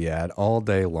had to be at all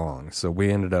day long, so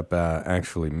we ended up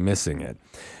actually missing it.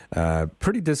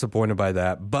 Pretty disappointed by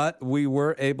that, but we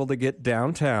were able to get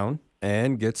downtown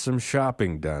and get some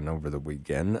shopping done over the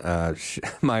weekend.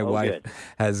 My wife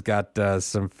has got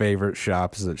some favorite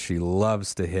shops that she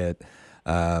loves to hit.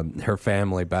 Her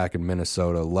family back in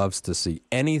Minnesota loves to see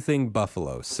anything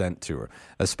Buffalo sent to her,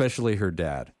 especially her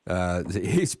dad.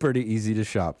 He's pretty easy to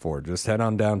shop for. Just head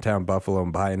on downtown Buffalo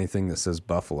and buy anything that says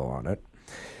Buffalo on it.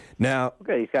 Now,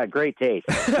 okay, he's got great taste.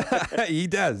 He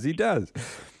does.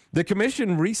 The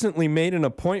commission recently made an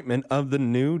appointment of the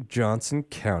new Johnson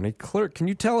County clerk. Can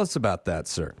you tell us about that,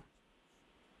 sir?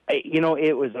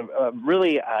 It was a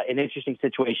really an interesting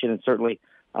situation, and certainly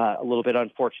a little bit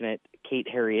unfortunate. Kate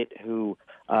Harriet, who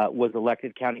was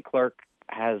elected county clerk,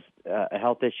 has a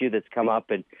health issue that's come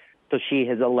up, and so she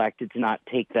has elected to not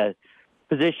take the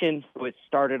position. So it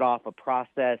started off a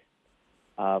process.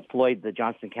 Floyd, the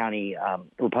Johnson County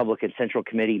Republican Central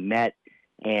Committee, met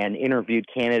and interviewed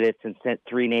candidates and sent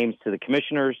 3 names to the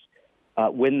commissioners.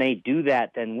 When they do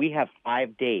that, then we have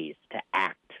 5 days to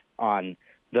act on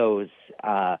those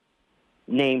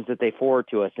names that they forward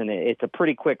to us, and it's a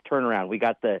pretty quick turnaround. We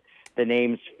got the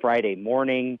names Friday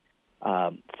morning,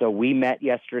 so we met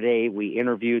yesterday. We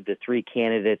interviewed the 3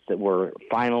 candidates that were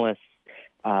finalists,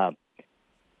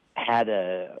 had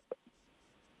a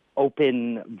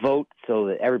open vote so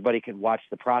that everybody could watch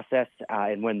the process,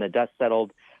 and when the dust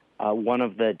settled, one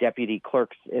of the deputy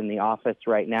clerks in the office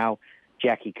right now,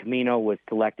 Jackie Camino, was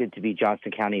selected to be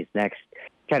Johnson County's next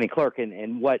county clerk,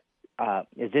 and what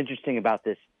is interesting about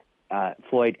this,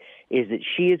 Floyd, is that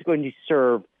she is going to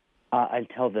serve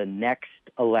until the next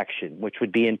election, which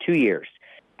would be in 2 years,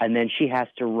 and then she has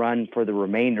to run for the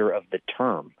remainder of the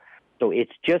term. So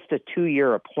it's just a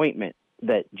 2-year appointment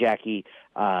that Jackie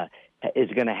is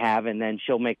going to have, and then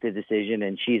she'll make the decision,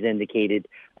 and she's indicated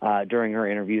during her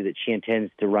interview that she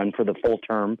intends to run for the full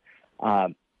term.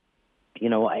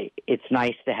 It's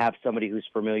nice to have somebody who's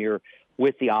familiar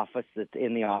with the office that's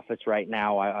in the office right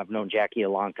now. I've known Jackie a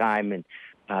long time, and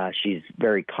she's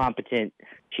very competent.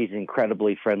 She's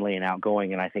incredibly friendly and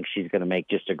outgoing, and I think she's going to make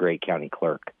just a great county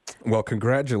clerk. Well,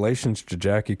 congratulations to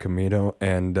Jackie Camino,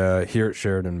 and here at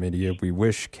Sheridan Media, we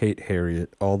wish Kate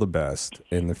Harriet all the best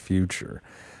in the future.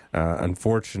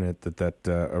 Unfortunate that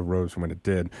arose when it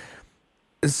did.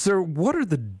 Sir, what are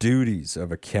the duties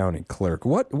of a county clerk?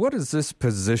 What does this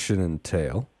position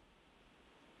entail?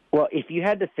 Well, if you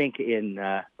had to think in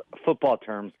football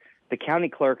terms, the county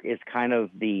clerk is kind of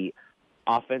the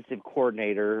offensive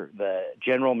coordinator, the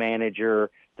general manager,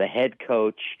 the head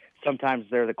coach. Sometimes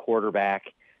they're the quarterback.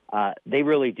 They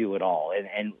really do it all.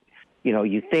 And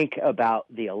you think about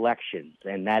the elections,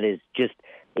 and that is just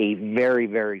a very,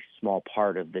 very small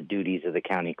part of the duties of the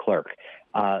county clerk.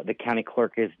 The county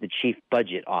clerk is the chief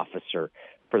budget officer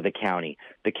for the county.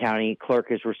 The county clerk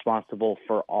is responsible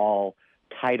for all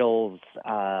titles,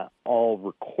 all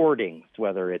recordings,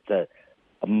 whether it's a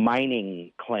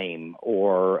mining claim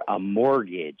or a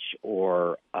mortgage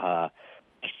or a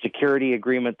security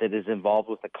agreement that is involved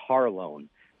with a car loan,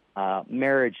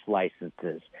 marriage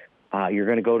licenses. You're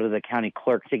going to go to the county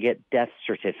clerk to get death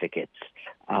certificates.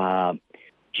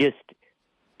 Just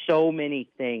so many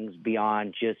things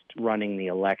beyond just running the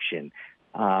election.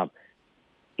 As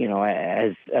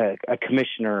a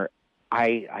commissioner,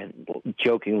 I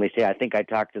jokingly say I think I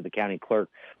talk to the county clerk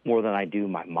more than I do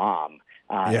my mom,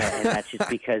 and that's just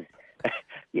because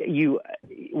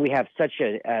we have such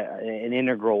an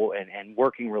integral and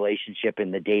working relationship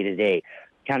in the day-to-day.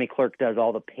 County clerk does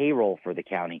all the payroll for the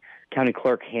county. County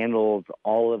clerk handles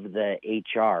all of the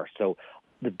HR, so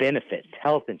the benefits,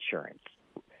 health insurance,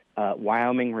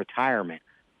 Wyoming retirement,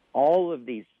 all of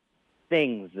these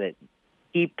things that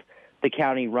keep the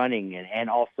county running and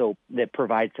also that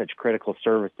provide such critical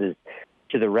services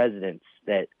to the residents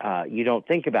that you don't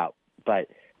think about. But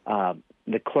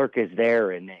the clerk is there,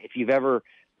 and if you've ever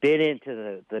been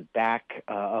into the back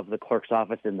of the clerk's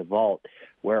office in the vault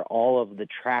where all of the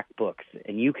track books,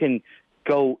 and you can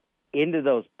go into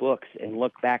those books and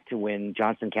look back to when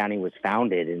Johnson County was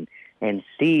founded and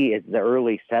see as the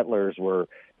early settlers were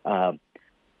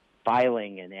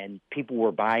filing and people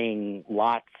were buying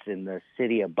lots in the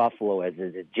city of Buffalo as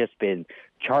it had just been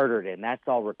chartered, and that's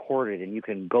all recorded, and you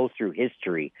can go through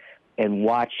history and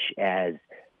watch as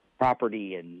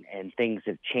property and things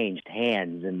have changed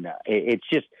hands, and it's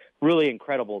just really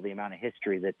incredible the amount of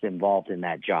history that's involved in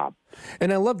that job.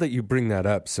 And I love that you bring that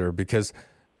up, sir, because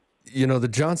the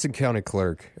Johnson County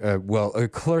clerk, a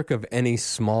clerk of any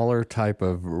smaller type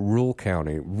of rural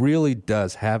county really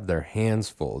does have their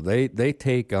hands full. They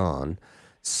take on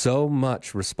so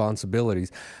much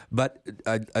responsibilities. But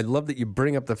I love that you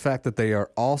bring up the fact that they are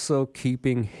also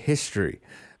keeping history.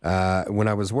 When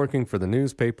I was working for the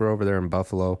newspaper over there in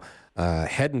Buffalo,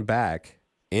 heading back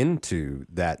into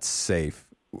that safe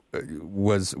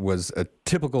was a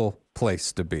typical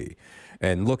place to be.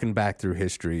 And looking back through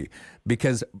history,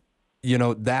 because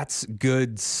that's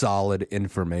good, solid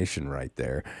information right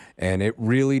there. And it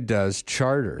really does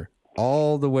charter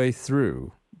all the way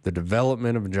through the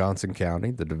development of Johnson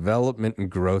County, the development and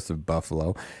growth of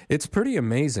Buffalo. It's pretty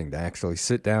amazing to actually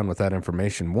sit down with that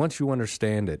information once you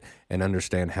understand it and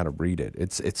understand how to read it.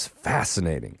 It's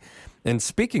fascinating. And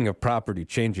speaking of property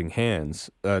changing hands,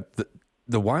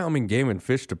 the Wyoming Game and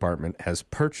Fish Department has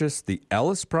purchased the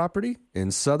Ellis property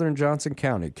in southern Johnson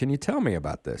County. Can you tell me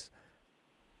about this?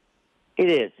 It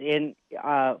is. And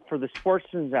for the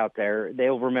sportsmen out there,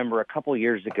 they'll remember a couple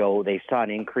years ago they saw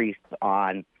an increase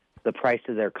on the price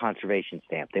of their conservation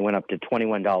stamp. They went up to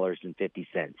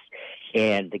 $21.50.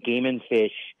 And the Game and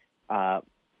Fish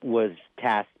was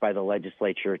tasked by the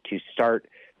legislature to start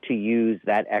to use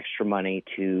that extra money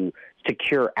to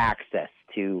secure access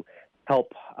to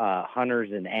help hunters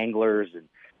and anglers and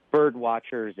bird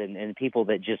watchers and people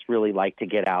that just really like to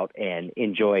get out and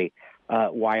enjoy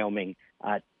Wyoming,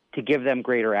 to give them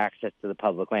greater access to the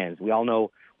public lands. We all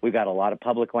know we've got a lot of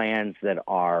public lands that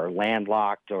are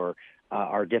landlocked or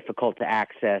are difficult to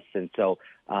access, and so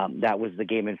that was the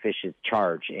Game and Fish's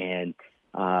charge. And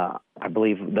I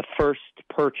believe the first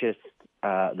purchase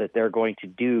that they're going to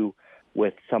do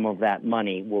with some of that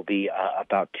money will be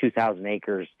about 2,000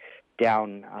 acres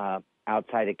down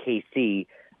outside of KC,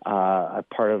 a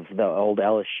part of the old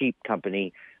Ellis Sheep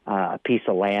Company, a piece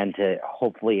of land to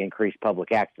hopefully increase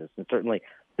public access. And certainly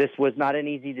this was not an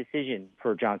easy decision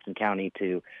for Johnson County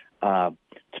to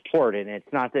support. And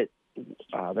it's not that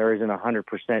there isn't 100%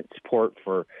 support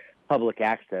for public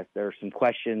access. There are some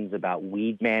questions about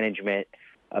weed management,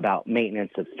 about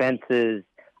maintenance of fences,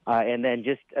 and then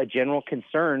just a general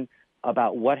concern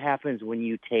about what happens when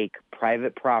you take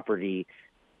private property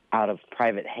out of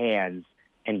private hands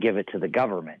and give it to the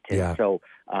government. And so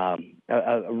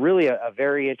really a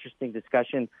very interesting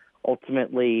discussion.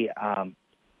 Ultimately,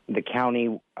 the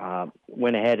county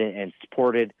went ahead and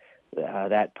supported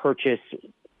that purchase.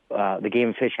 The Game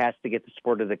and Fish has to get the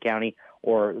support of the county,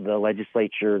 or the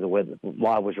legislature, the way the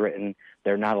law was written,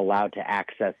 they're not allowed to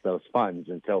access those funds.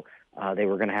 And so they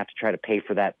were going to have to try to pay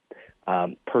for that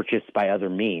purchase by other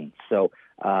means. So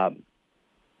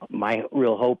my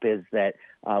real hope is that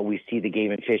we see the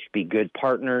Game and Fish be good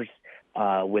partners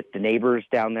with the neighbors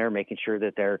down there, making sure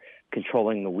that they're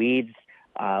controlling the weeds.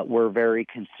 We're very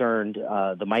concerned.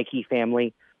 The Mikey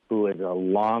family, who is a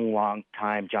long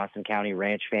time Johnson County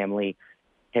ranch family,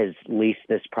 has leased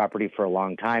this property for a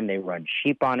long time. They run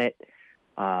sheep on it.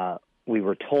 We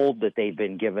were told that they've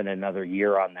been given another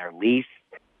year on their lease.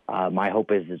 My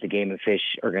hope is that the Game and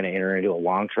Fish are going to enter into a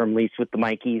long-term lease with the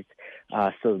Mikeys,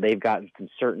 so they've gotten some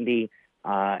certainty.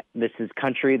 This is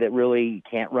country that really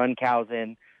can't run cows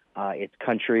in. It's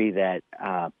country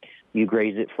that you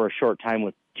graze it for a short time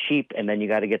with sheep, and then you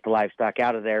got to get the livestock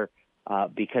out of there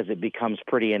because it becomes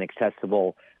pretty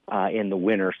inaccessible in the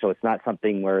winter. So it's not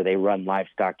something where they run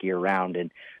livestock year-round.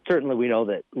 And certainly we know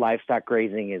that livestock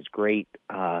grazing is great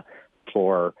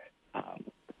for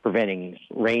preventing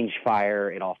range fire.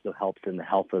 It also helps in the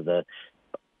health of the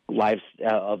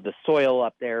of the soil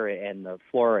up there and the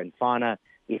flora and fauna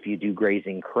if you do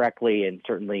grazing correctly. And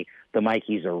certainly the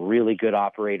Mikeys are really good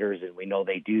operators, and we know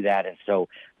they do that. And so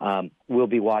we'll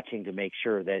be watching to make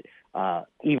sure that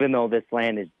even though this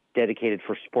land is dedicated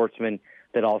for sportsmen,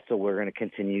 that also we're going to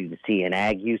continue to see an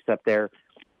ag use up there.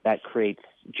 That creates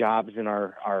jobs in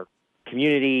our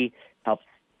community, helps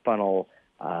funnel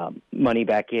money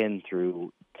back in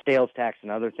through sales tax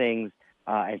and other things.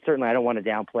 And certainly I don't want to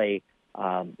downplay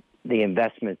the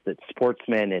investments that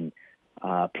sportsmen and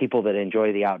people that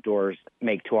enjoy the outdoors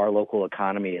make to our local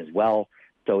economy as well.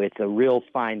 So it's a real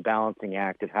fine balancing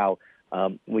act of how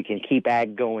we can keep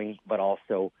ag going, but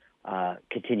also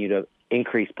continue to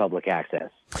increase public access.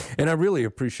 And I really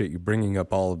appreciate you bringing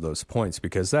up all of those points,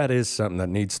 because that is something that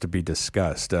needs to be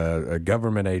discussed. A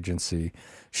government agency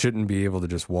shouldn't be able to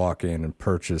just walk in and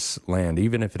purchase land,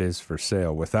 even if it is for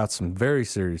sale, without some very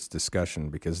serious discussion,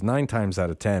 because 9 times out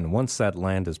of 10, once that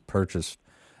land is purchased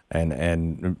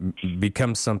and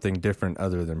becomes something different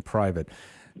other than private,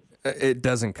 it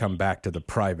doesn't come back to the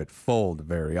private fold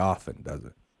very often, does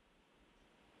it?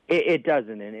 It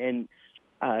doesn't. And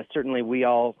certainly we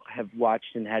all have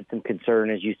watched and had some concern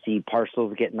as you see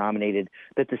parcels get nominated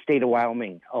that the state of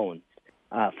Wyoming owns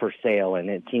for sale. And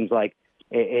it seems like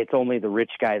it's only the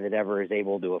rich guy that ever is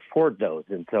able to afford those.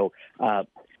 And so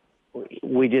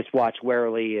we just watch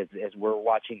warily as we're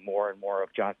watching more and more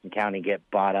of Johnson County get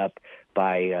bought up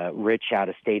by rich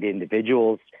out-of-state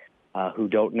individuals who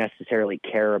don't necessarily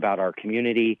care about our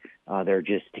community. They're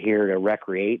just here to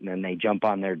recreate, and then they jump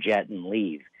on their jet and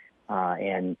leave.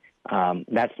 And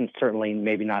that's certainly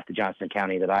maybe not the Johnson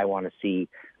County that I want to see.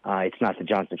 It's not the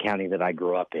Johnson County that I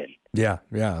grew up in. Yeah,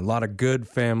 a lot of good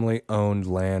family-owned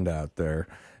land out there.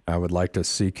 I would like to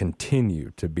see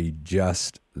continue to be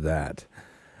just that.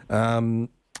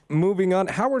 Moving on,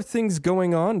 how are things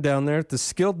going on down there at the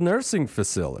skilled nursing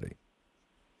facility?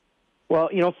 Well,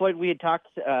 Floyd, we had talked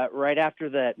right after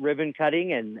that ribbon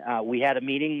cutting, and we had a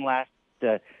meeting last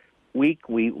week.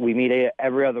 We meet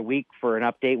every other week for an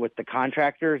update with the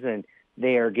contractors, and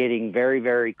they are getting very,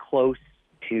 very close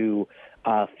to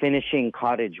finishing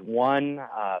Cottage 1.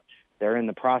 They're in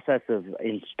the process of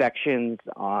inspections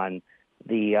on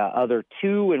the other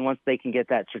 2, and once they can get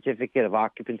that certificate of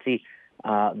occupancy,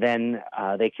 then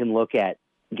they can look at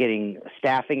getting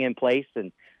staffing in place,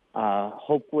 and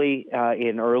hopefully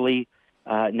in early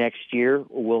next year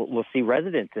we'll see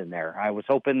residents in there. I was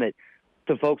hoping that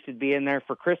the folks would be in there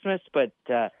for Christmas, but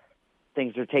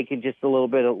things are taking just a little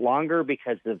bit longer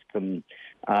because of some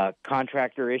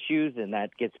contractor issues, and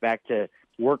that gets back to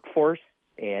workforce,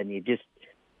 and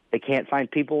they can't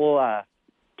find people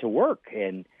to work.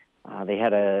 And they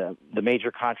had the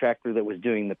major contractor that was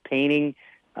doing the painting.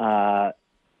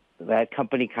 That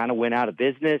company kind of went out of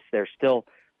business. They're still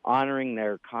honoring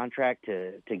their contract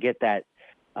to get that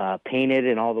painted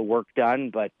and all the work done,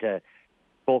 but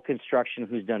Full Construction,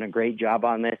 who's done a great job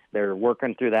on this, they're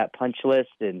working through that punch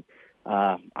list, and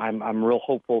I'm real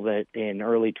hopeful that in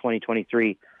early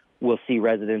 2023 we'll see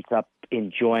residents up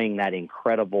enjoying that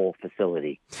incredible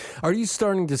facility. Are you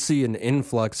starting to see an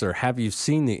influx, or have you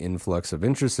seen the influx of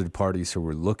interested parties who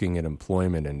are looking at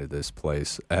employment into this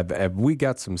place? Have we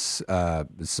got some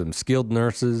skilled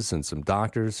nurses and some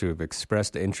doctors who have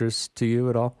expressed interest to you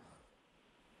at all?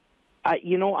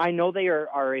 I know they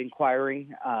are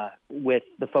inquiring with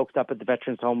the folks up at the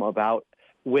Veterans Home about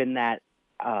when that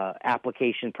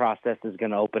application process is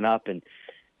going to open up and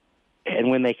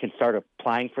when they can start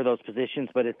applying for those positions.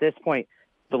 But at this point,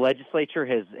 the legislature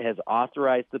has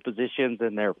authorized the positions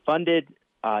and they're funded.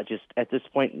 Just at this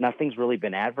point, nothing's really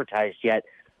been advertised yet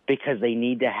because they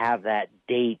need to have that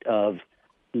date of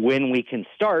when we can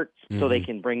start so they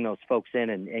can bring those folks in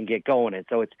and get going. And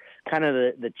so it's kind of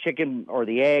the chicken or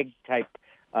the egg type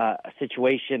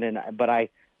situation. But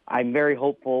I'm very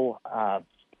hopeful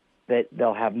that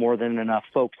they'll have more than enough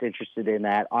folks interested in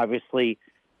that. Obviously,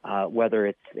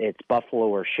 whether it's Buffalo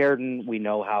or Sheridan, we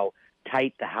know how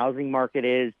tight the housing market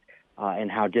is and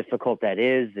how difficult that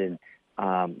is. And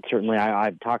certainly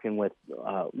I'm talking with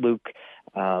Luke,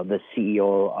 the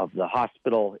CEO of the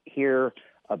hospital here,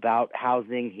 about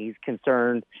housing. He's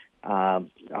concerned.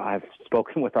 I've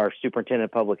spoken with our superintendent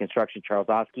of public instruction, Charles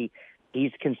Oskey.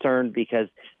 He's concerned because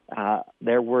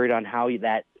they're worried on how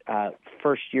that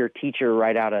first-year teacher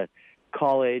right out of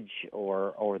college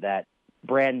or that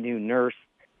brand-new nurse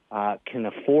can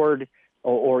afford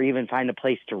or even find a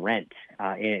place to rent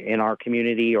in our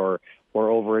community or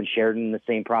over in Sheridan. The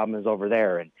same problem is over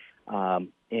there. And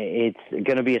it's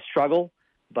going to be a struggle.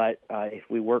 But if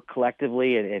we work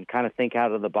collectively and kind of think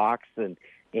out of the box and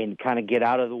kind of get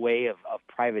out of the way of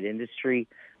private industry,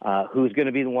 who's going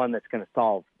to be the one that's going to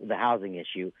solve the housing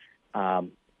issue,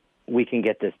 we can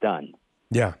get this done.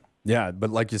 Yeah. But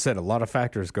like you said, a lot of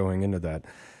factors going into that.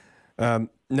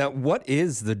 Now, what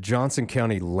is the Johnson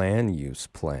County land use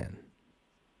plan?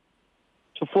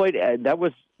 So, Floyd, that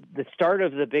was the start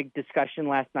of the big discussion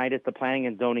last night at the planning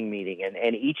and zoning meeting.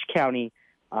 And each county,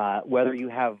 whether you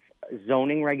have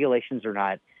zoning regulations or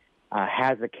not,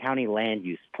 has a county land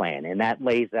use plan, and that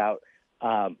lays out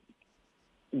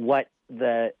what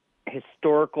the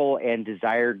historical and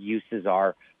desired uses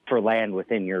are for land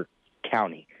within your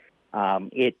county.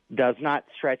 It does not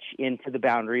stretch into the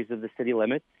boundaries of the city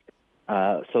limits.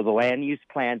 So the land use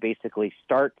plan basically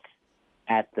starts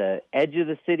at the edge of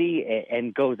the city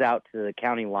and goes out to the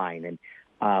county line.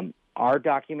 And our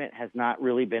document has not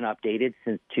really been updated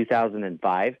since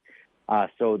 2005.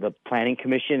 So the Planning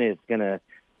Commission is going to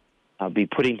be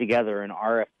putting together an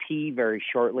RFP very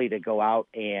shortly to go out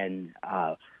and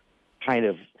kind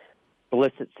of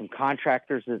solicit some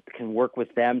contractors that can work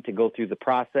with them to go through the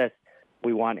process.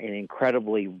 We want an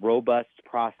incredibly robust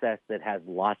process that has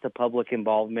lots of public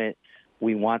involvement.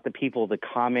 We want the people to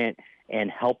comment and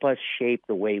help us shape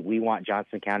the way we want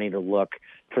Johnson County to look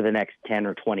for the next 10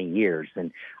 or 20 years.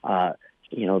 And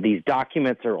these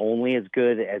documents are only as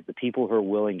good as the people who are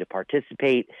willing to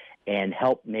participate and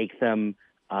help make them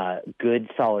good,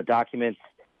 solid documents.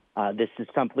 This is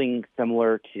something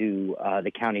similar to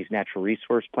the county's natural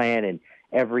resource plan, and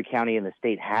every county in the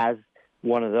state has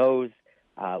one of those.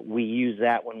 We use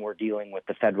that when we're dealing with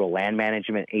the federal land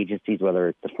management agencies, whether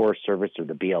it's the Forest Service or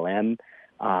the BLM,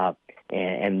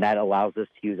 and that allows us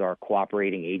to use our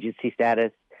cooperating agency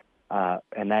status,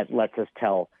 and that lets us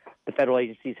tell the federal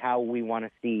agencies how we want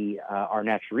to see our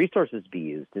natural resources be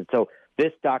used. And so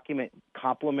this document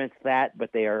complements that,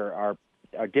 but they are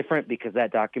are different because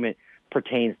that document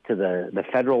pertains to the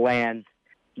federal lands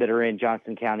that are in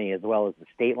Johnson County as well as the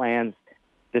state lands.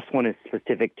 This one is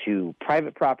specific to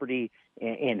private property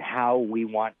and how we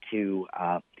want to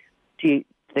see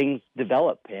things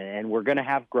develop. And we're going to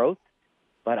have growth,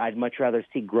 but I'd much rather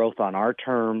see growth on our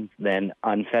terms than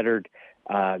unfettered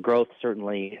growth.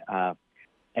 Certainly,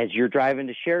 as you're driving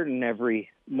to Sheridan every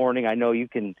morning, I know you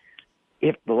can,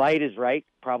 if the light is right,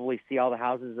 probably see all the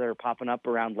houses that are popping up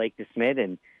around Lake DeSmit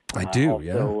and I do,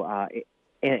 also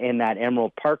in that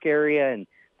Emerald Park area. And,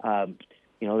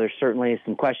 there's certainly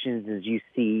some questions as you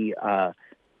see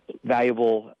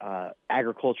valuable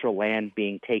agricultural land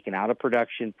being taken out of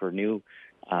production for new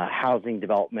housing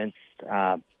developments.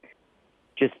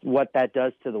 Just what that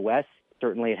does to the West,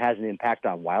 certainly it has an impact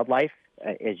on wildlife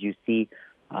as you see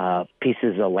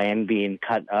pieces of land being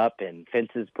cut up and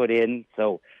fences put in.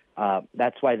 So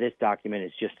that's why this document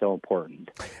is just so important.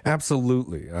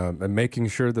 Absolutely. And making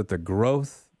sure that the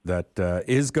growth that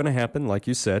is going to happen, like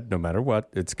you said, no matter what,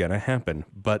 it's going to happen.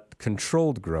 But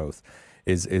controlled growth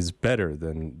is better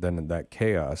than that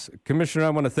chaos. Commissioner,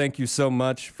 I want to thank you so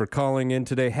much for calling in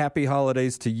today. Happy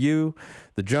holidays to you,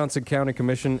 the Johnson County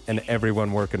Commission, and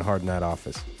everyone working hard in that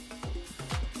office.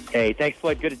 Hey, thanks,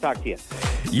 Floyd. Good to talk to you.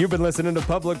 You've been listening to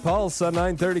Public Pulse on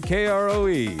 930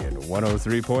 KROE and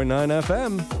 103.9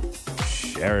 FM,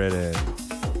 Sheridan.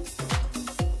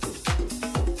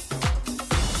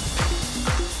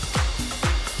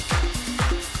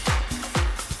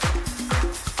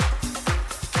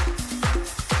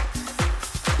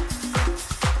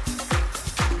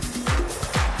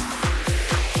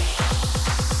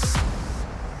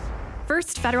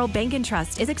 First Federal Bank and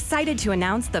Trust is excited to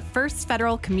announce the First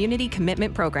Federal Community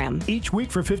Commitment Program. Each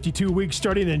week for 52 weeks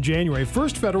starting in January,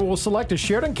 First Federal will select a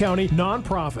Sheridan County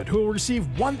nonprofit who will receive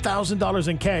 $1,000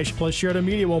 in cash, plus Sheridan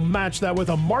Media will match that with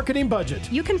a marketing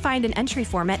budget. You can find an entry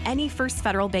form at any First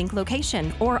Federal Bank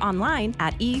location or online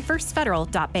at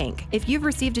efirstfederal.bank. If you've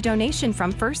received a donation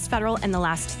from First Federal in the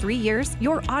last 3 years,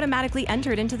 you're automatically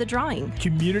entered into the drawing.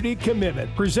 Community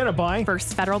Commitment, presented by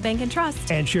First Federal Bank and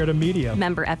Trust and Sheridan Media.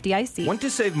 Member FDIC. Want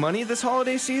to save money this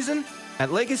holiday season?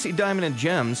 At Legacy Diamond and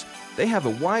Gems, they have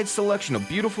a wide selection of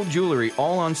beautiful jewelry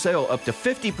all on sale up to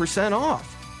 50%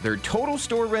 off. Their total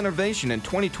store renovation in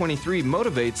 2023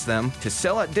 motivates them to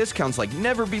sell at discounts like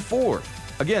never before.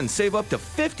 Again, save up to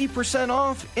 50%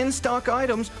 off in-stock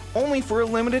items only for a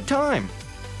limited time.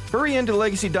 Hurry into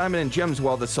Legacy Diamond and Gems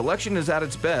while the selection is at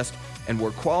its best and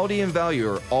where quality and value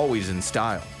are always in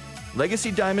style.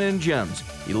 Legacy Diamond and Gems,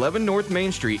 11 North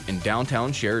Main Street in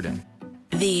downtown Sheridan.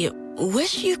 The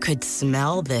wish you could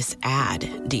smell this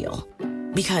ad deal.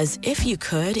 Because if you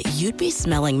could, you'd be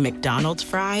smelling McDonald's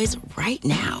fries right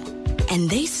now. And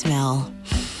they smell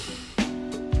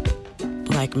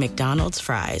like McDonald's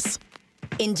fries.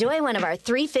 Enjoy one of our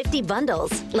 $3.50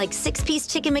 bundles, like 6-piece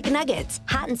chicken McNuggets,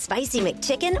 hot and spicy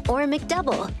McChicken, or a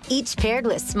McDouble, each paired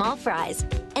with small fries.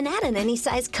 And add in any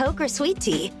size Coke or sweet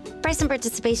tea. Price and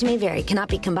participation may vary, cannot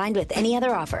be combined with any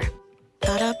other offer.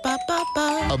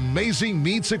 Ba-da-ba-ba-ba. Amazing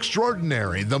Meets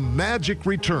Extraordinary. The Magic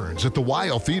returns at the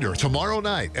Weil Theater tomorrow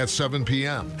night at 7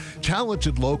 p.m.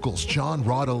 Talented locals John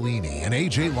Rodolini and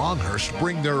AJ Longhurst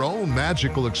bring their own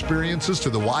magical experiences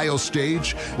to the Weil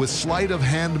stage with sleight of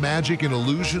hand magic and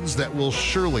illusions that will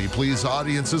surely please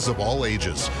audiences of all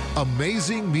ages.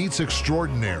 Amazing Meets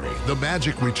Extraordinary. The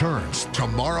Magic returns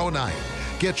tomorrow night.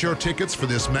 Get your tickets for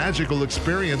this magical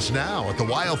experience now at the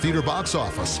Weil Theater box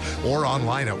office or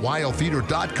online at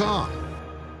weiltheater.com.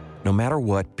 No matter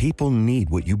what, people need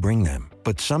what you bring them.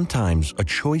 But sometimes a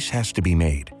choice has to be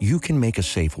made. You can make a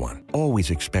safe one.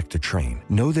 Always expect a train.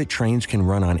 Know that trains can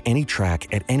run on any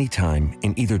track at any time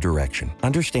in either direction.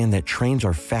 Understand that trains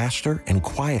are faster and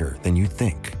quieter than you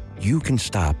think. You can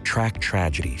stop track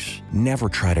tragedies. Never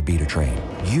try to beat a train.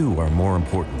 You are more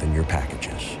important than your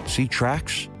packages. See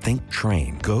tracks? Think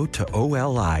train. Go to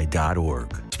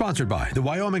oli.org. Sponsored by the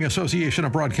Wyoming Association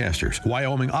of Broadcasters,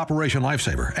 Wyoming Operation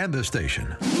Lifesaver, and this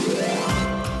station.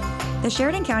 The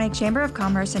Sheridan County Chamber of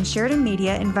Commerce and Sheridan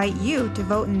Media invite you to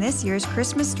vote in this year's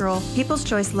Christmas Stroll People's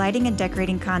Choice Lighting and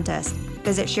Decorating Contest.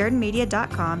 Visit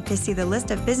SheridanMedia.com to see the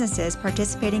list of businesses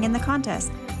participating in the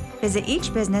contest. Visit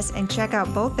each business and check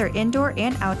out both their indoor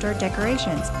and outdoor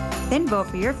decorations. Then vote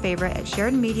for your favorite at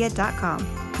SheridanMedia.com.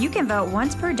 You can vote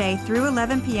once per day through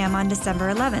 11 p.m. on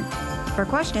December 11th. For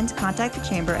questions, contact the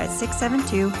Chamber at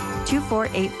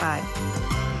 672-2485.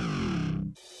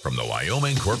 From the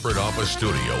Wyoming Corporate Office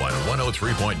Studio on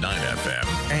 103.9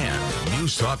 FM and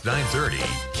News Talk 930.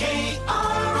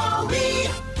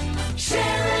 KROE,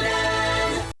 Sheridan.